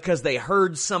that because they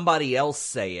heard somebody else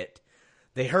say it.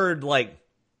 They heard like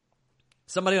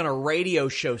somebody on a radio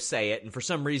show say it, and for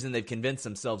some reason they've convinced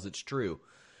themselves it's true.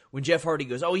 When Jeff Hardy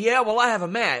goes, "Oh yeah, well I have a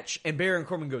match," and Baron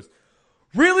Corbin goes,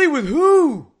 "Really, with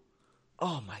who?"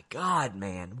 Oh my God,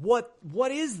 man. What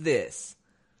is this?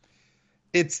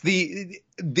 It's the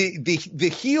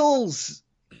heels,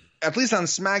 at least on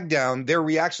SmackDown, their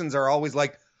reactions are always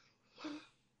like,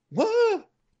 "What?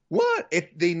 What?"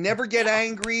 They never get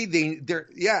angry.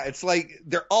 It's like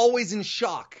they're always in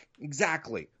shock.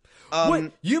 Exactly.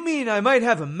 What? You mean I might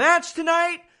have a match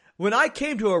tonight when I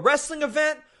came to a wrestling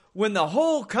event when the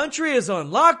whole country is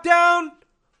on lockdown?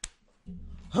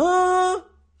 Huh?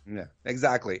 Yeah,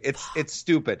 exactly. It's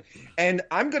stupid. And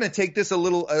I'm going to take this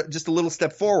just a little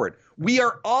step forward. We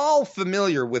are all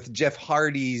familiar with Jeff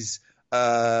Hardy's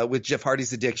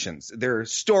addictions. They're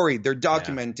storied, they're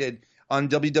documented on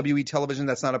WWE television.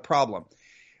 That's not a problem.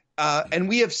 And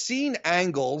we have seen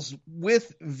angles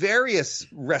with various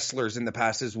wrestlers in the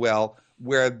past as well,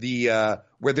 where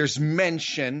there's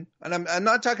mention, and I'm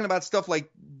not talking about stuff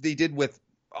like they did with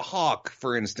Hawk,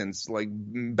 for instance, like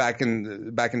back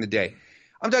in the day.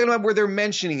 I'm talking about where they're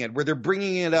mentioning it, where they're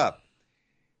bringing it up.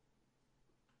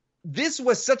 This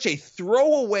was such a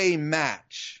throwaway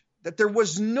match that there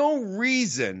was no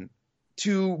reason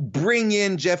to bring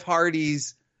in Jeff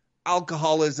Hardy's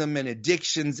alcoholism and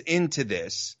addictions into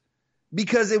this,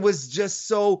 because it was just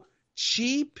so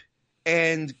cheap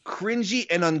and cringy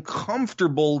and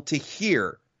uncomfortable to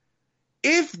hear.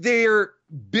 If they're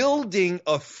building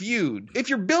a feud, if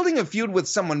you're building a feud with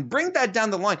someone, bring that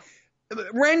down the line.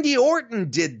 Randy Orton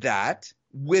did that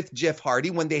with Jeff Hardy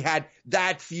when they had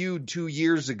that feud 2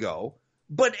 years ago,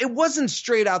 but it wasn't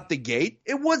straight out the gate.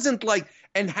 It wasn't like,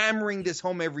 and hammering this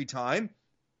home every time.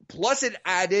 Plus it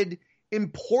added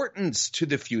importance to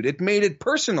the feud. It made it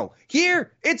personal.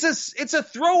 Here, it's a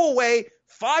throwaway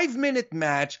 5-minute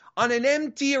match on an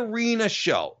empty arena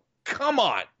show. Come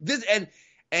on.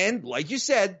 And like you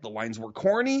said, the lines were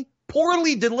corny,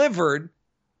 poorly delivered.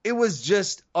 It was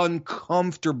just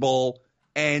uncomfortable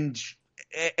and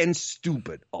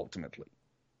stupid, ultimately.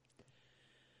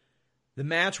 The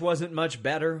match wasn't much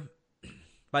better.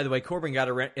 By the way, Corbin got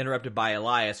interrupted by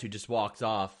Elias, who just walks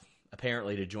off,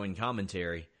 apparently to join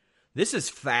commentary. This is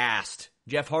fast.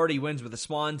 Jeff Hardy wins with a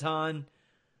swanton.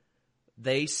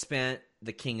 They spent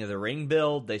the King of the Ring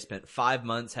build. They spent 5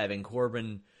 months having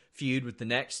Corbin feud with the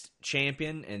next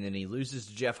champion, and then he loses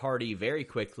to Jeff Hardy very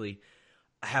quickly.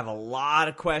 I have a lot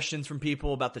of questions from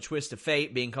people about the Twist of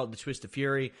Fate being called the Twist of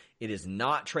Fury. It is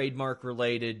not trademark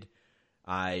related.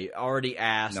 I already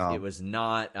asked. No. It was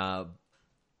not.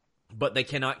 But they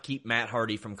cannot keep Matt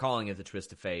Hardy from calling it the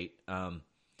Twist of Fate.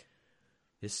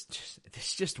 This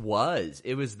just was.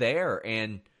 It was there.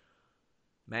 And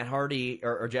Matt Hardy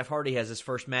or Jeff Hardy has his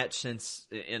first match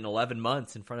in 11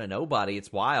 months in front of nobody.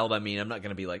 It's wild. I mean, I'm not going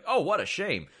to be like, oh, what a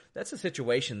shame. That's the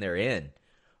situation they're in.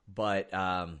 But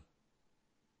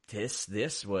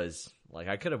this was like,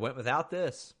 I could have went without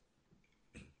this.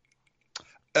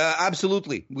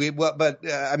 Absolutely.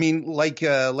 I mean, like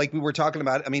we were talking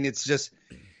about, I mean, it's just,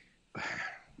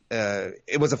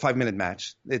 it was a 5-minute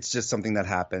match. It's just something that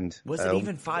happened. Was it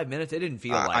even 5 minutes? It didn't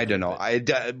feel like I don't know.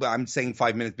 I'm saying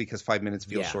 5 minutes because 5 minutes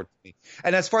feels short to me.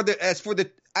 And as for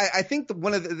the, I think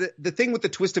one of the thing with the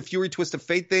Twist of Fury, Twist of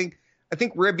Fate thing, I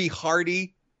think Rebby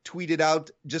Hardy tweeted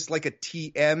out just like a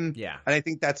TM. Yeah. And I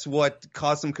think that's what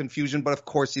caused some confusion. But of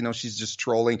course, she's just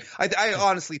trolling. I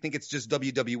honestly think it's just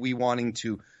WWE wanting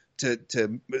to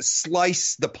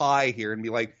slice the pie here and be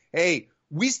like, hey,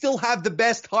 we still have the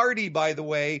best Hardy, by the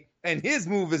way, and his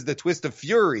move is the Twist of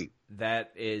Fury.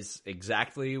 That is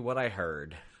exactly what I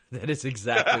heard. That is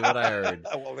exactly what I heard.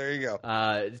 Well, there you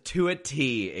go. To a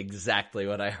T, exactly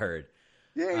what I heard.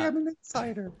 Yeah, I'm an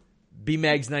insider.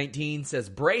 BMegs19 says,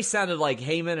 Bray sounded like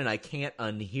Heyman and I can't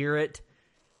unhear it.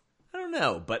 I don't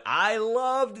know, but I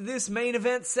loved this main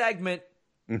event segment.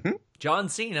 Mm-hmm. John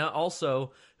Cena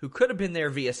also, who could have been there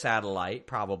via satellite,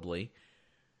 probably.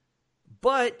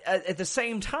 But at the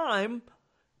same time,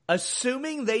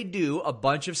 assuming they do a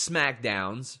bunch of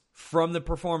SmackDowns from the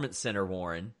Performance Center,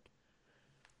 Warren,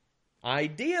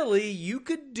 ideally you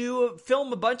could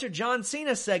film a bunch of John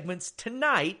Cena segments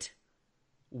tonight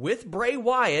with Bray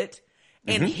Wyatt,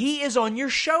 and he is on your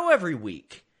show every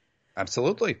week.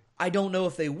 Absolutely. I don't know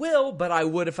if they will, but I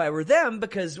would if I were them,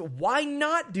 because why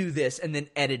not do this and then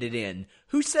edit it in?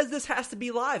 Who says this has to be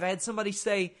live? I had somebody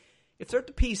say, if they're at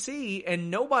the PC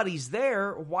and nobody's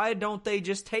there, why don't they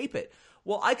just tape it?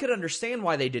 Well, I could understand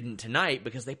why they didn't tonight,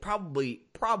 because they probably,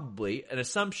 an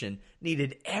assumption,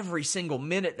 needed every single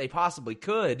minute they possibly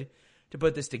could to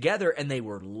put this together, and they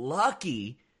were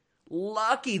lucky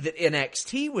that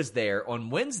NXT was there on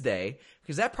Wednesday,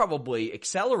 because that probably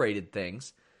accelerated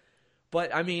things.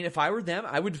 But, I mean, if I were them,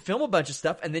 I would film a bunch of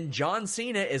stuff, and then John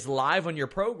Cena is live on your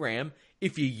program.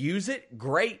 If you use it,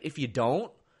 great. If you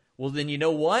don't, well, then you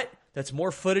know what? That's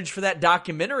more footage for that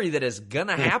documentary that is going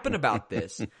to happen about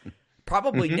this.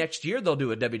 Probably next year they'll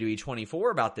do a WWE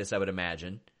 24 about this, I would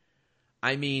imagine.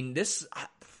 I mean, it's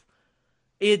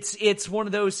one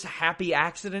of those happy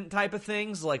accident type of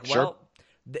things. Like, well,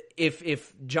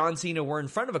 if John Cena were in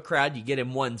front of a crowd, you get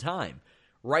him one time.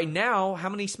 Right now, how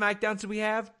many SmackDowns do we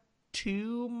have?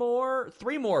 3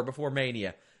 more before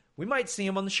Mania. We might see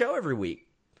him on the show every week.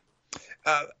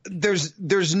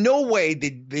 There's no way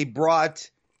they brought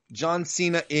John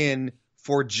Cena in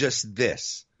for just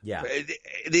this. Yeah,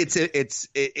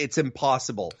 it's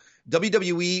impossible.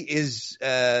 WWE is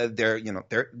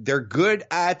they're good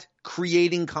at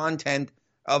creating content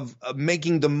of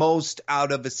making the most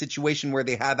out of a situation where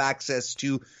they have access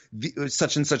to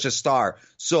such and such a star.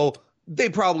 So they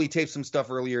probably taped some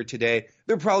stuff earlier today.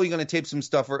 They're probably going to tape some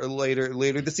stuff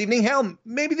later this evening. Hell,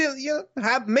 maybe they'll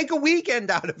make a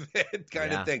weekend out of it,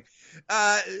 kind of thing.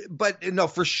 But no,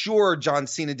 for sure, John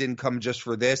Cena didn't come just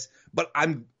for this. But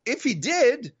if he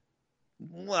did,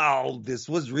 well, this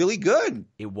was really good.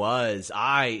 It was.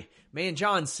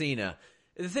 John Cena.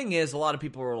 The thing is, a lot of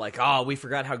people were like, "Oh, we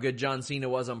forgot how good John Cena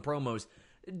was on promos."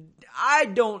 I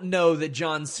don't know that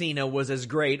John Cena was as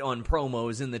great on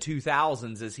promos in the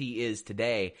 2000s as he is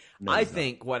today. No, I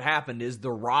think what happened is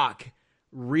The Rock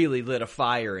really lit a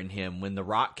fire in him when The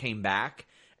Rock came back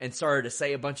and started to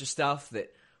say a bunch of stuff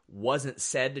that wasn't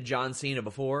said to John Cena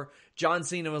before. John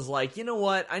Cena was like, you know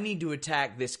what? I need to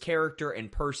attack this character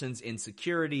and person's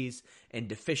insecurities and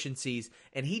deficiencies.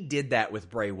 And he did that with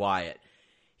Bray Wyatt.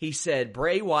 He said,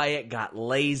 Bray Wyatt got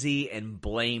lazy and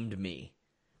blamed me.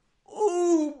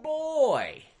 Ooh,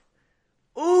 boy.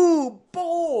 Ooh,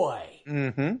 boy.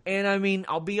 Mm-hmm. And I mean,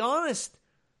 I'll be honest,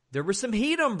 there was some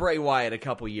heat on Bray Wyatt a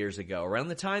couple years ago. Around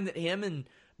the time that him and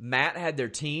Matt had their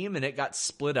team and it got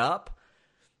split up,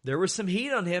 there was some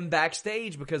heat on him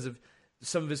backstage because of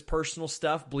some of his personal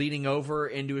stuff bleeding over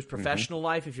into his professional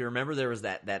life. If you remember, there was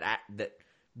that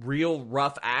real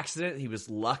rough accident. He was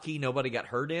lucky nobody got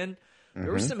hurt in.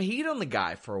 There was some heat on the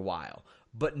guy for a while.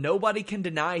 But nobody can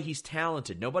deny he's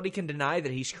talented. Nobody can deny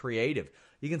that he's creative.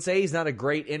 You can say he's not a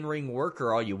great in-ring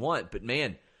worker all you want, but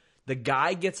man, the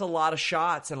guy gets a lot of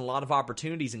shots and a lot of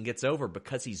opportunities and gets over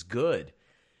because he's good.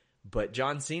 But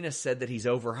John Cena said that he's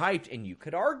overhyped, and you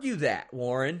could argue that,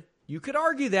 Warren. You could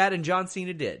argue that, and John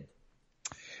Cena did.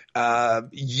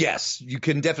 Yes, you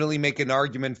can definitely make an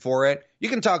argument for it. You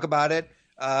can talk about it.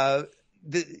 But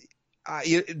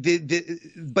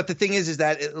the thing is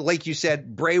that, like you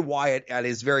said, Bray Wyatt at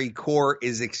his very core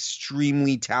is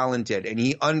extremely talented, and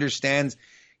he understands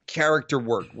character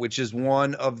work, which is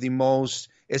one of the most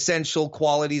essential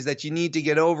qualities that you need to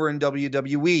get over in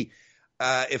WWE.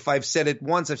 If I've said it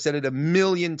once, I've said it a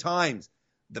million times.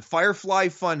 The Firefly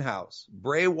Funhouse,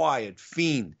 Bray Wyatt,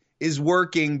 Fiend, is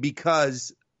working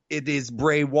because it is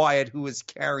Bray Wyatt who is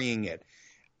carrying it.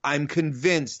 I'm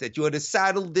convinced that you had to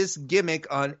saddle this gimmick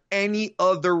on any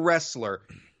other wrestler,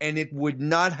 and it would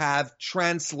not have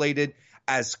translated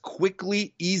as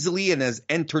quickly, easily, and as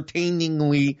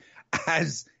entertainingly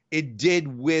as it did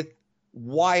with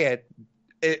Wyatt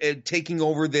taking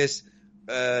over this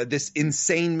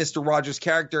insane Mr. Rogers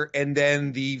character and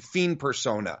then the Fiend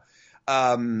persona.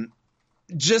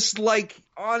 Just like,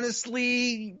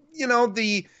 honestly,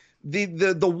 the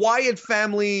Wyatt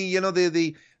family,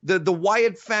 the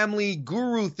Wyatt family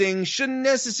guru thing shouldn't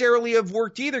necessarily have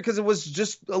worked either because it was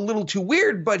just a little too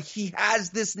weird, but he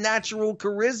has this natural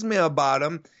charisma about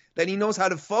him that he knows how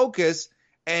to focus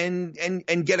and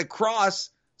get across.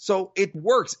 So it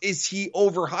works. Is he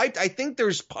overhyped? I think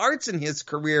there's parts in his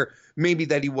career maybe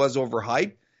that he was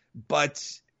overhyped, but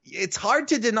it's hard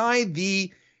to deny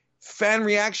the fan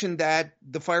reaction that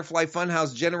the Firefly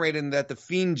Funhouse generated and that the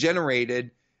Fiend generated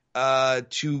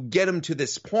to get him to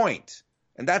this point.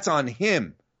 And that's on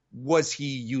him. Was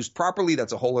he used properly?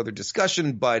 That's a whole other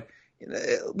discussion, but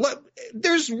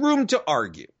there's room to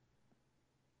argue.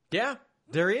 Yeah,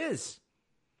 there is.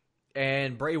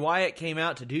 And Bray Wyatt came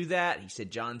out to do that. He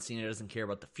said John Cena doesn't care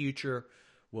about the future,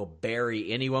 will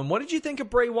bury anyone. What did you think of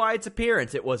Bray Wyatt's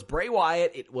appearance? It was Bray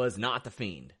Wyatt. It was not The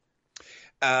Fiend.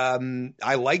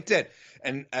 I liked it.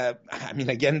 And, I mean,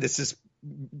 again, this is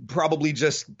probably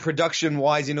just production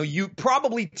wise, you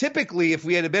probably typically, if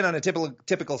we had been on a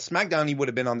typical SmackDown, he would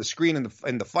have been on the screen in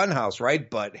the Funhouse, right?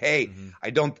 But hey,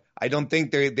 I don't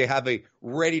think they have a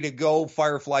ready to go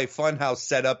Firefly Funhouse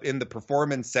set up in the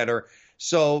Performance Center.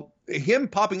 So him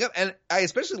popping up, and I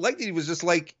especially liked that he was just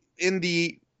like in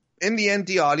the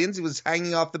empty audience. He was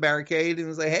hanging off the barricade and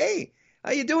was like, "Hey,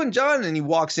 how you doing, John?" And he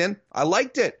walks in. I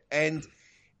liked it, and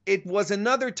it was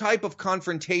another type of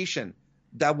confrontation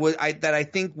that I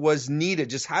think was needed.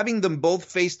 Just having them both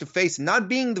face to face, not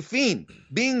being The Fiend,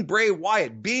 being Bray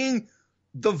Wyatt, being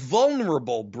the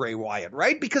vulnerable Bray Wyatt,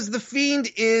 right? Because The Fiend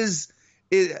is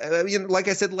like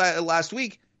I said last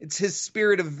week, it's his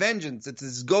spirit of vengeance. It's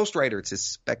his Ghost Rider. It's his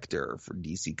Spectre for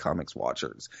DC Comics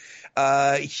watchers.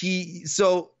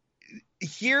 So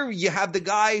here you have the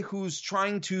guy who's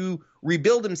trying to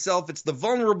rebuild himself. It's the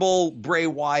vulnerable Bray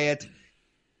Wyatt.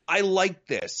 I liked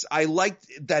this. I liked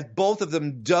that both of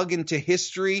them dug into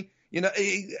history.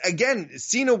 Again,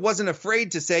 Cena wasn't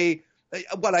afraid to say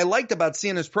what I liked about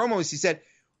Cena's promo is he said,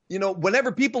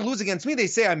 whenever people lose against me, they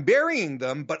say I'm burying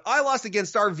them, but I lost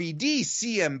against RVD,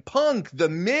 CM Punk, The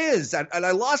Miz, and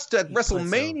I lost at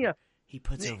WrestleMania. He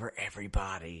puts over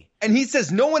everybody. And he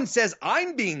says, no one says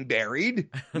I'm being buried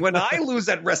when I lose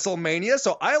at WrestleMania.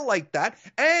 So I like that.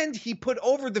 And he put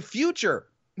over the future.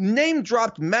 Name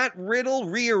dropped Matt Riddle,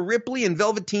 Rhea Ripley, and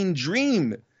Velveteen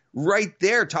Dream right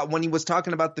there when he was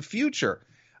talking about the future.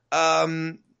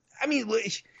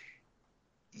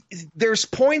 There's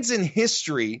points in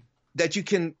history that you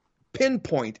can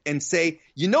pinpoint and say,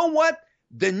 you know what?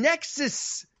 The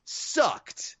Nexus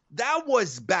sucked. That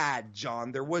was bad,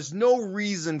 John. There was no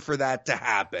reason for that to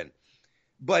happen.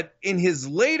 But in his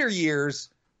later years,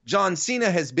 John Cena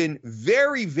has been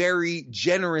very, very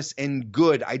generous and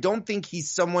good. I don't think he's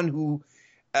someone who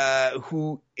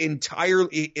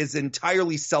is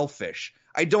entirely selfish.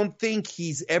 I don't think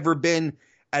he's ever been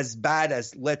as bad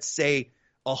as, let's say,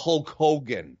 a Hulk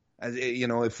Hogan.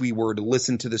 If we were to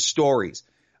listen to the stories,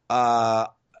 I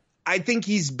think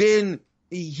he's given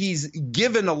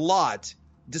a lot,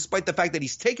 despite the fact that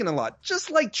he's taken a lot.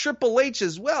 Just like Triple H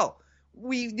as well.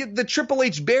 The Triple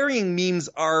H burying memes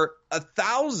are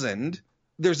 1,000.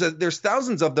 There's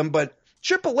thousands of them, but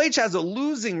Triple H has a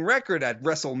losing record at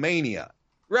WrestleMania,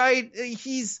 right?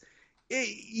 He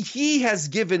has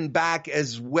given back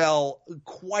as well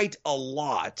quite a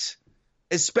lot,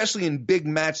 especially in big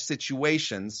match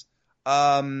situations.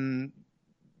 Again,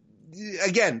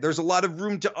 there's a lot of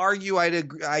room to argue.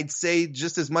 I'd say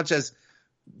just as much as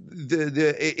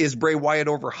is Bray Wyatt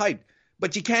overhyped.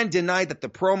 But you can't deny that the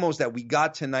promos that we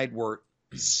got tonight were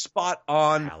spot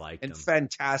on and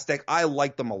fantastic. I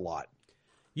like them a lot.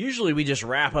 Usually we just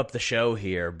wrap up the show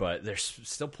here, but there's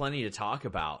still plenty to talk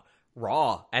about.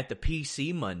 Raw at the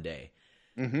PC Monday.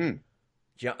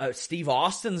 Mm-hmm. Steve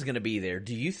Austin's going to be there.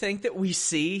 Do you think that we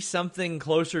see something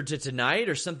closer to tonight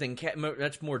or something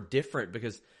much more different?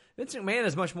 Because Vince McMahon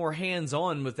is much more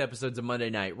hands-on with episodes of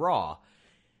Monday Night Raw.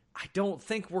 I don't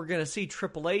think we're going to see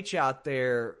Triple H out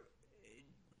there,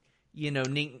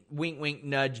 wink, wink,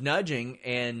 nudge, nudging,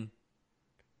 and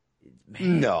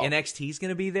NXT's going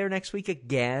to be there next week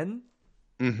again.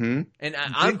 Mm-hmm. And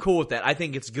I'm cool with that. I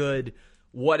think it's good,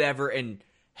 whatever. And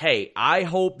hey, I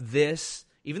hope this,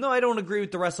 even though I don't agree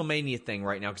with the WrestleMania thing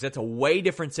right now, because that's a way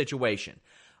different situation,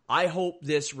 I hope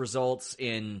this results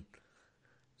in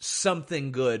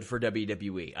something good for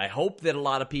WWE. I hope that a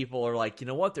lot of people are like, you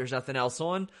know what, there's nothing else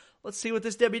on. Let's see what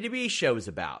this WWE show is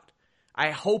about. I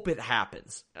hope it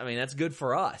happens. I mean, that's good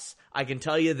for us. I can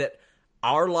tell you that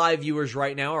our live viewers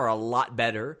right now are a lot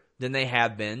better than they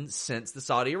have been since the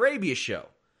Saudi Arabia show.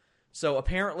 So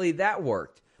apparently that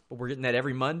worked. But we're getting that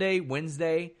every Monday,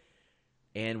 Wednesday,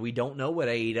 and we don't know what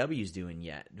AEW is doing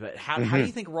yet. But how do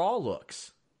you think Raw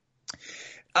looks?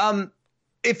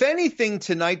 If anything,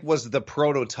 tonight was the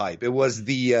prototype. It was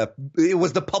the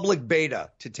public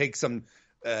beta, to take some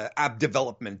app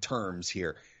development terms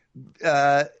here.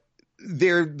 They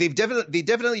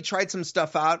definitely tried some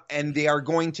stuff out, and they are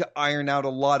going to iron out a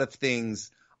lot of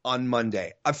things on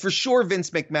Monday. For sure, Vince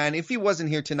McMahon, if he wasn't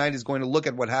here tonight, is going to look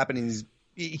at what happened, and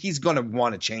he's going to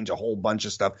want to change a whole bunch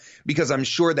of stuff, because I'm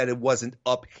sure that it wasn't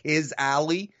up his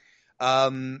alley.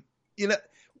 A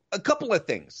couple of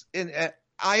things. And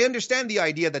I understand the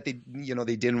idea that they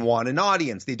didn't want an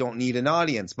audience. They don't need an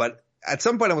audience. But at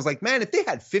some point I was like, man, if they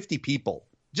had 50 people,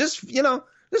 just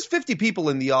 50 people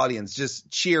in the audience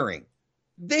just cheering.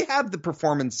 They have the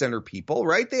Performance Center people,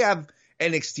 right? They have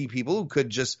NXT people who could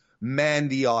just man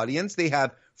the audience. They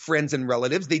have friends and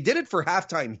relatives. They did it for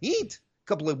Halftime Heat a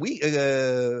couple of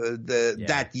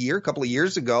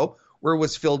years ago, where it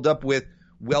was filled up with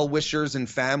well-wishers and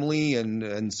family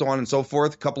and so on and so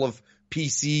forth. A couple of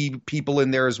PC people in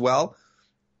there as well.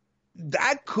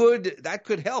 That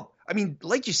could help. I mean,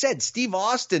 like you said, Steve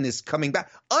Austin is coming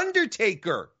back.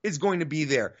 Undertaker is going to be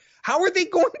there. How are they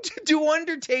going to do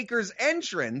Undertaker's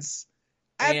entrance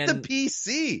at the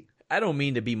PC? I don't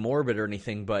mean to be morbid or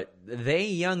anything, but they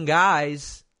young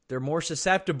guys, they're more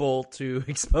susceptible to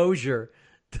exposure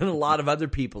than a lot of other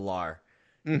people are,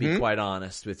 to be quite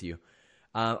honest with you.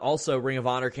 Also, Ring of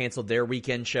Honor canceled their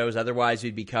weekend shows. Otherwise,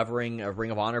 we'd be covering a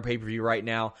Ring of Honor pay-per-view right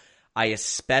now. I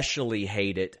especially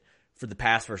hate it for the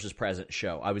past versus present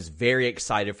show. I was very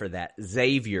excited for that.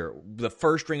 Xavier, the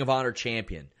first Ring of Honor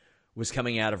champion, was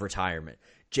coming out of retirement.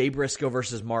 Jay Briscoe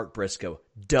versus Mark Briscoe.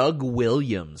 Doug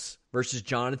Williams versus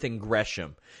Jonathan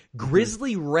Gresham.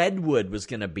 Grizzly Redwood was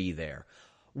going to be there.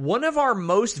 One of our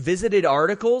most visited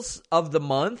articles of the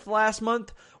month last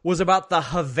month was about the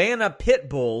Havana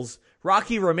Pitbulls,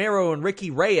 Rocky Romero and Ricky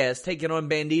Reyes taking on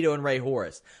Bandito and Ray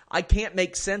Horace. I can't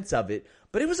make sense of it,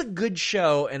 but it was a good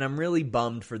show, and I'm really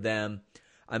bummed for them.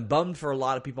 I'm bummed for a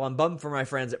lot of people. I'm bummed for my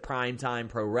friends at Primetime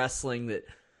Pro Wrestling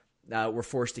that were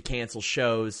forced to cancel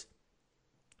shows.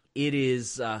 It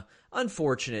is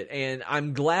unfortunate, and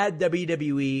I'm glad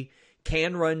WWE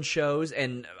can run shows,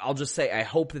 and I'll just say I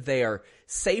hope that they are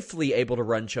safely able to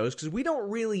run shows, because we don't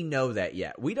really know that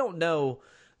yet. We don't know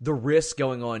the risk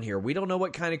going on here. We don't know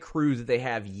what kind of crew that they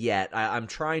have yet. I'm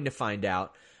trying to find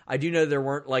out. I do know there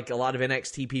weren't like a lot of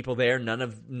NXT people there, none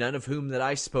of whom that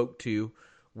I spoke to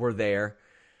were there.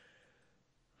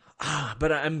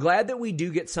 But I'm glad that we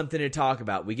do get something to talk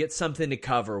about. We get something to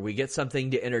cover. We get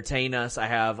something to entertain us. I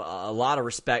have a lot of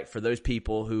respect for those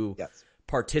people who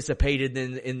participated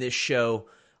in this show.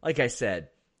 Like I said,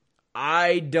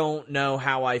 I don't know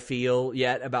how I feel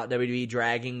yet about WWE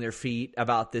dragging their feet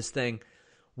about this thing.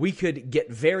 We could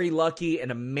get very lucky and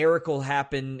a miracle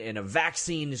happen and a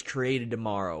vaccine is created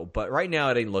tomorrow. But right now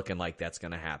it ain't looking like that's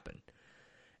going to happen.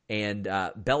 And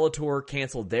Bellator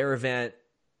canceled their event.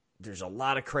 There's a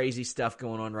lot of crazy stuff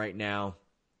going on right now.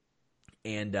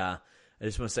 And I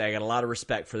just want to say I got a lot of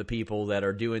respect for the people that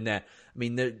are doing that. I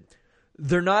mean,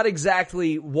 they're not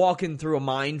exactly walking through a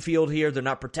minefield here. They're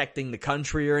not protecting the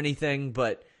country or anything,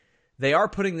 but they are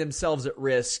putting themselves at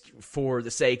risk for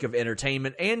the sake of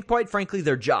entertainment and, quite frankly,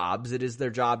 their jobs. It is their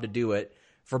job to do it,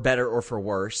 for better or for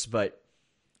worse. But,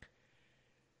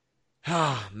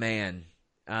 man.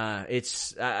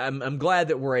 I'm glad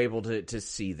that we're able to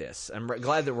see this. I'm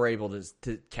glad that we're able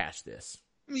to catch this.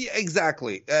 Yeah,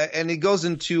 exactly. And it goes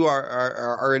into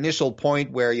our initial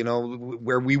point where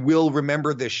we will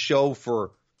remember this show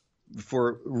for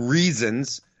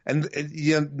reasons, and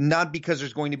not because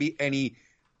there's going to be any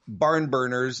barn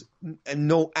burners and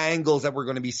no angles that we're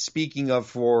going to be speaking of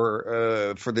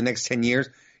for the next 10 years.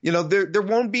 There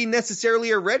won't be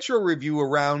necessarily a retro review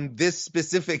around this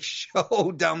specific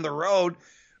show down the road.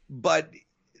 But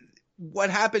what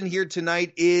happened here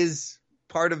tonight is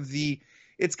part of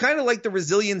it's kind of like the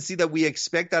resiliency that we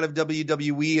expect out of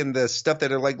WWE and the stuff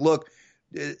that are like, look,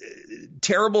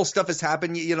 terrible stuff has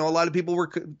happened. A lot of people were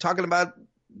talking about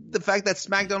the fact that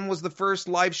SmackDown was the first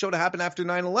live show to happen after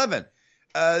 9/11.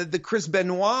 The Chris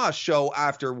Benoit show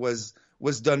after was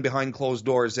done behind closed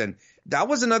doors. And that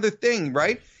was another thing,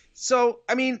 right? So,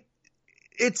 I mean,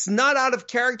 it's not out of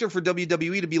character for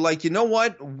WWE to be like, you know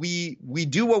what? We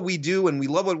do what we do and we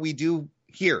love what we do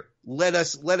here. Let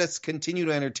us continue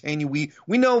to entertain you.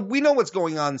 We know what's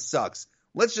going on sucks.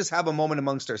 Let's just have a moment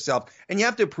amongst ourselves. And you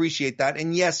have to appreciate that.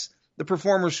 And yes, the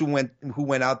performers who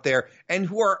went out there and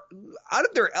who are out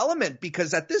of their element,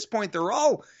 because at this point they're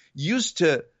all used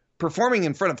to performing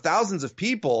in front of thousands of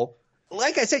people.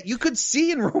 Like I said, you could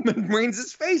see in Roman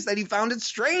Reigns' face that he found it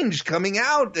strange coming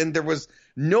out, and there was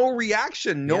no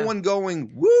reaction, no one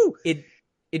going, woo. It'd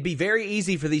be very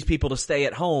easy for these people to stay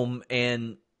at home,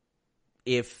 and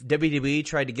if WWE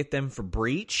tried to get them for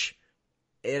breach,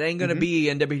 it ain't going to be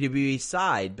on WWE's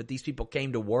side. But these people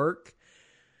came to work.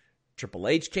 Triple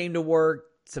H came to work.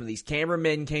 Some of these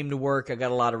cameramen came to work. I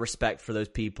got a lot of respect for those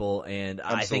people, and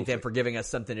I thank them for giving us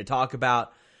something to talk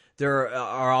about. There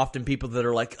are often people that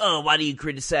are like, oh, why do you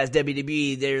criticize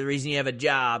WWE? They're the reason you have a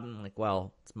job. I'm like,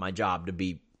 well, it's my job to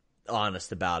be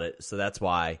honest about it, so that's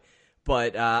why.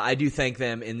 But I do thank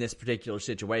them in this particular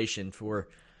situation for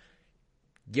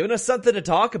giving us something to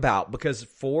talk about, because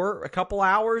for a couple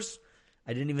hours,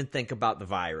 I didn't even think about the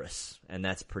virus, and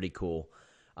that's pretty cool.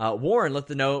 Warren, let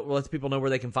the people know where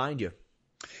they can find you.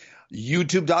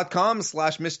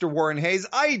 YouTube.com/Mr. Warren Hayes.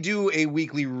 I do a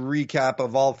weekly recap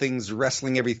of all things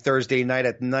wrestling every Thursday night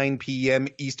at 9 p.m.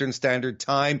 Eastern Standard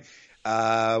Time,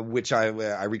 which I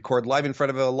record live in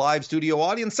front of a live studio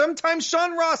audience. Sometimes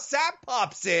Sean Ross Sapp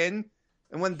pops in,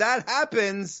 and when that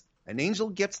happens, an angel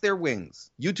gets their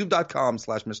wings.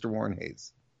 YouTube.com/Mr. Warren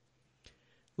Hayes.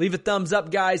 Leave a thumbs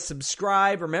up, guys.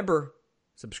 Subscribe. Remember,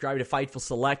 subscribe to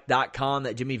FightfulSelect.com.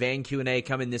 That Jimmy Van Q&A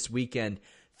coming this weekend.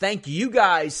 Thank you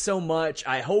guys so much.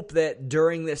 I hope that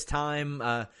during this time,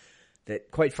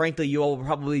 that quite frankly, you all will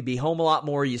probably be home a lot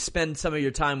more. You spend some of your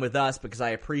time with us, because I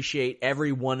appreciate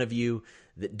every one of you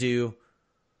that do.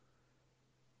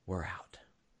 We're out.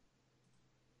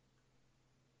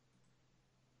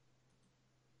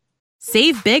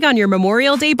 Save big on your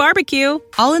Memorial Day barbecue,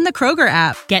 all in the Kroger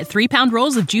app. Get 3-pound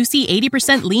rolls of juicy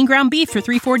 80% lean ground beef for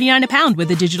 $3.49 a pound with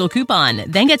a digital coupon.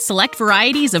 Then get select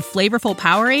varieties of flavorful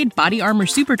Powerade, Body Armor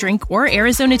Super Drink, or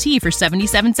Arizona tea for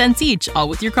 77 cents each, all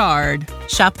with your card.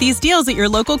 Shop these deals at your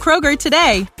local Kroger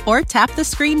today, or tap the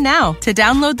screen now to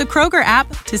download the Kroger app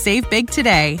to save big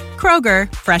today.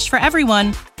 Kroger, fresh for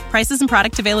everyone. Prices and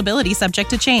product availability subject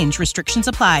to change. Restrictions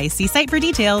apply. See site for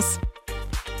details.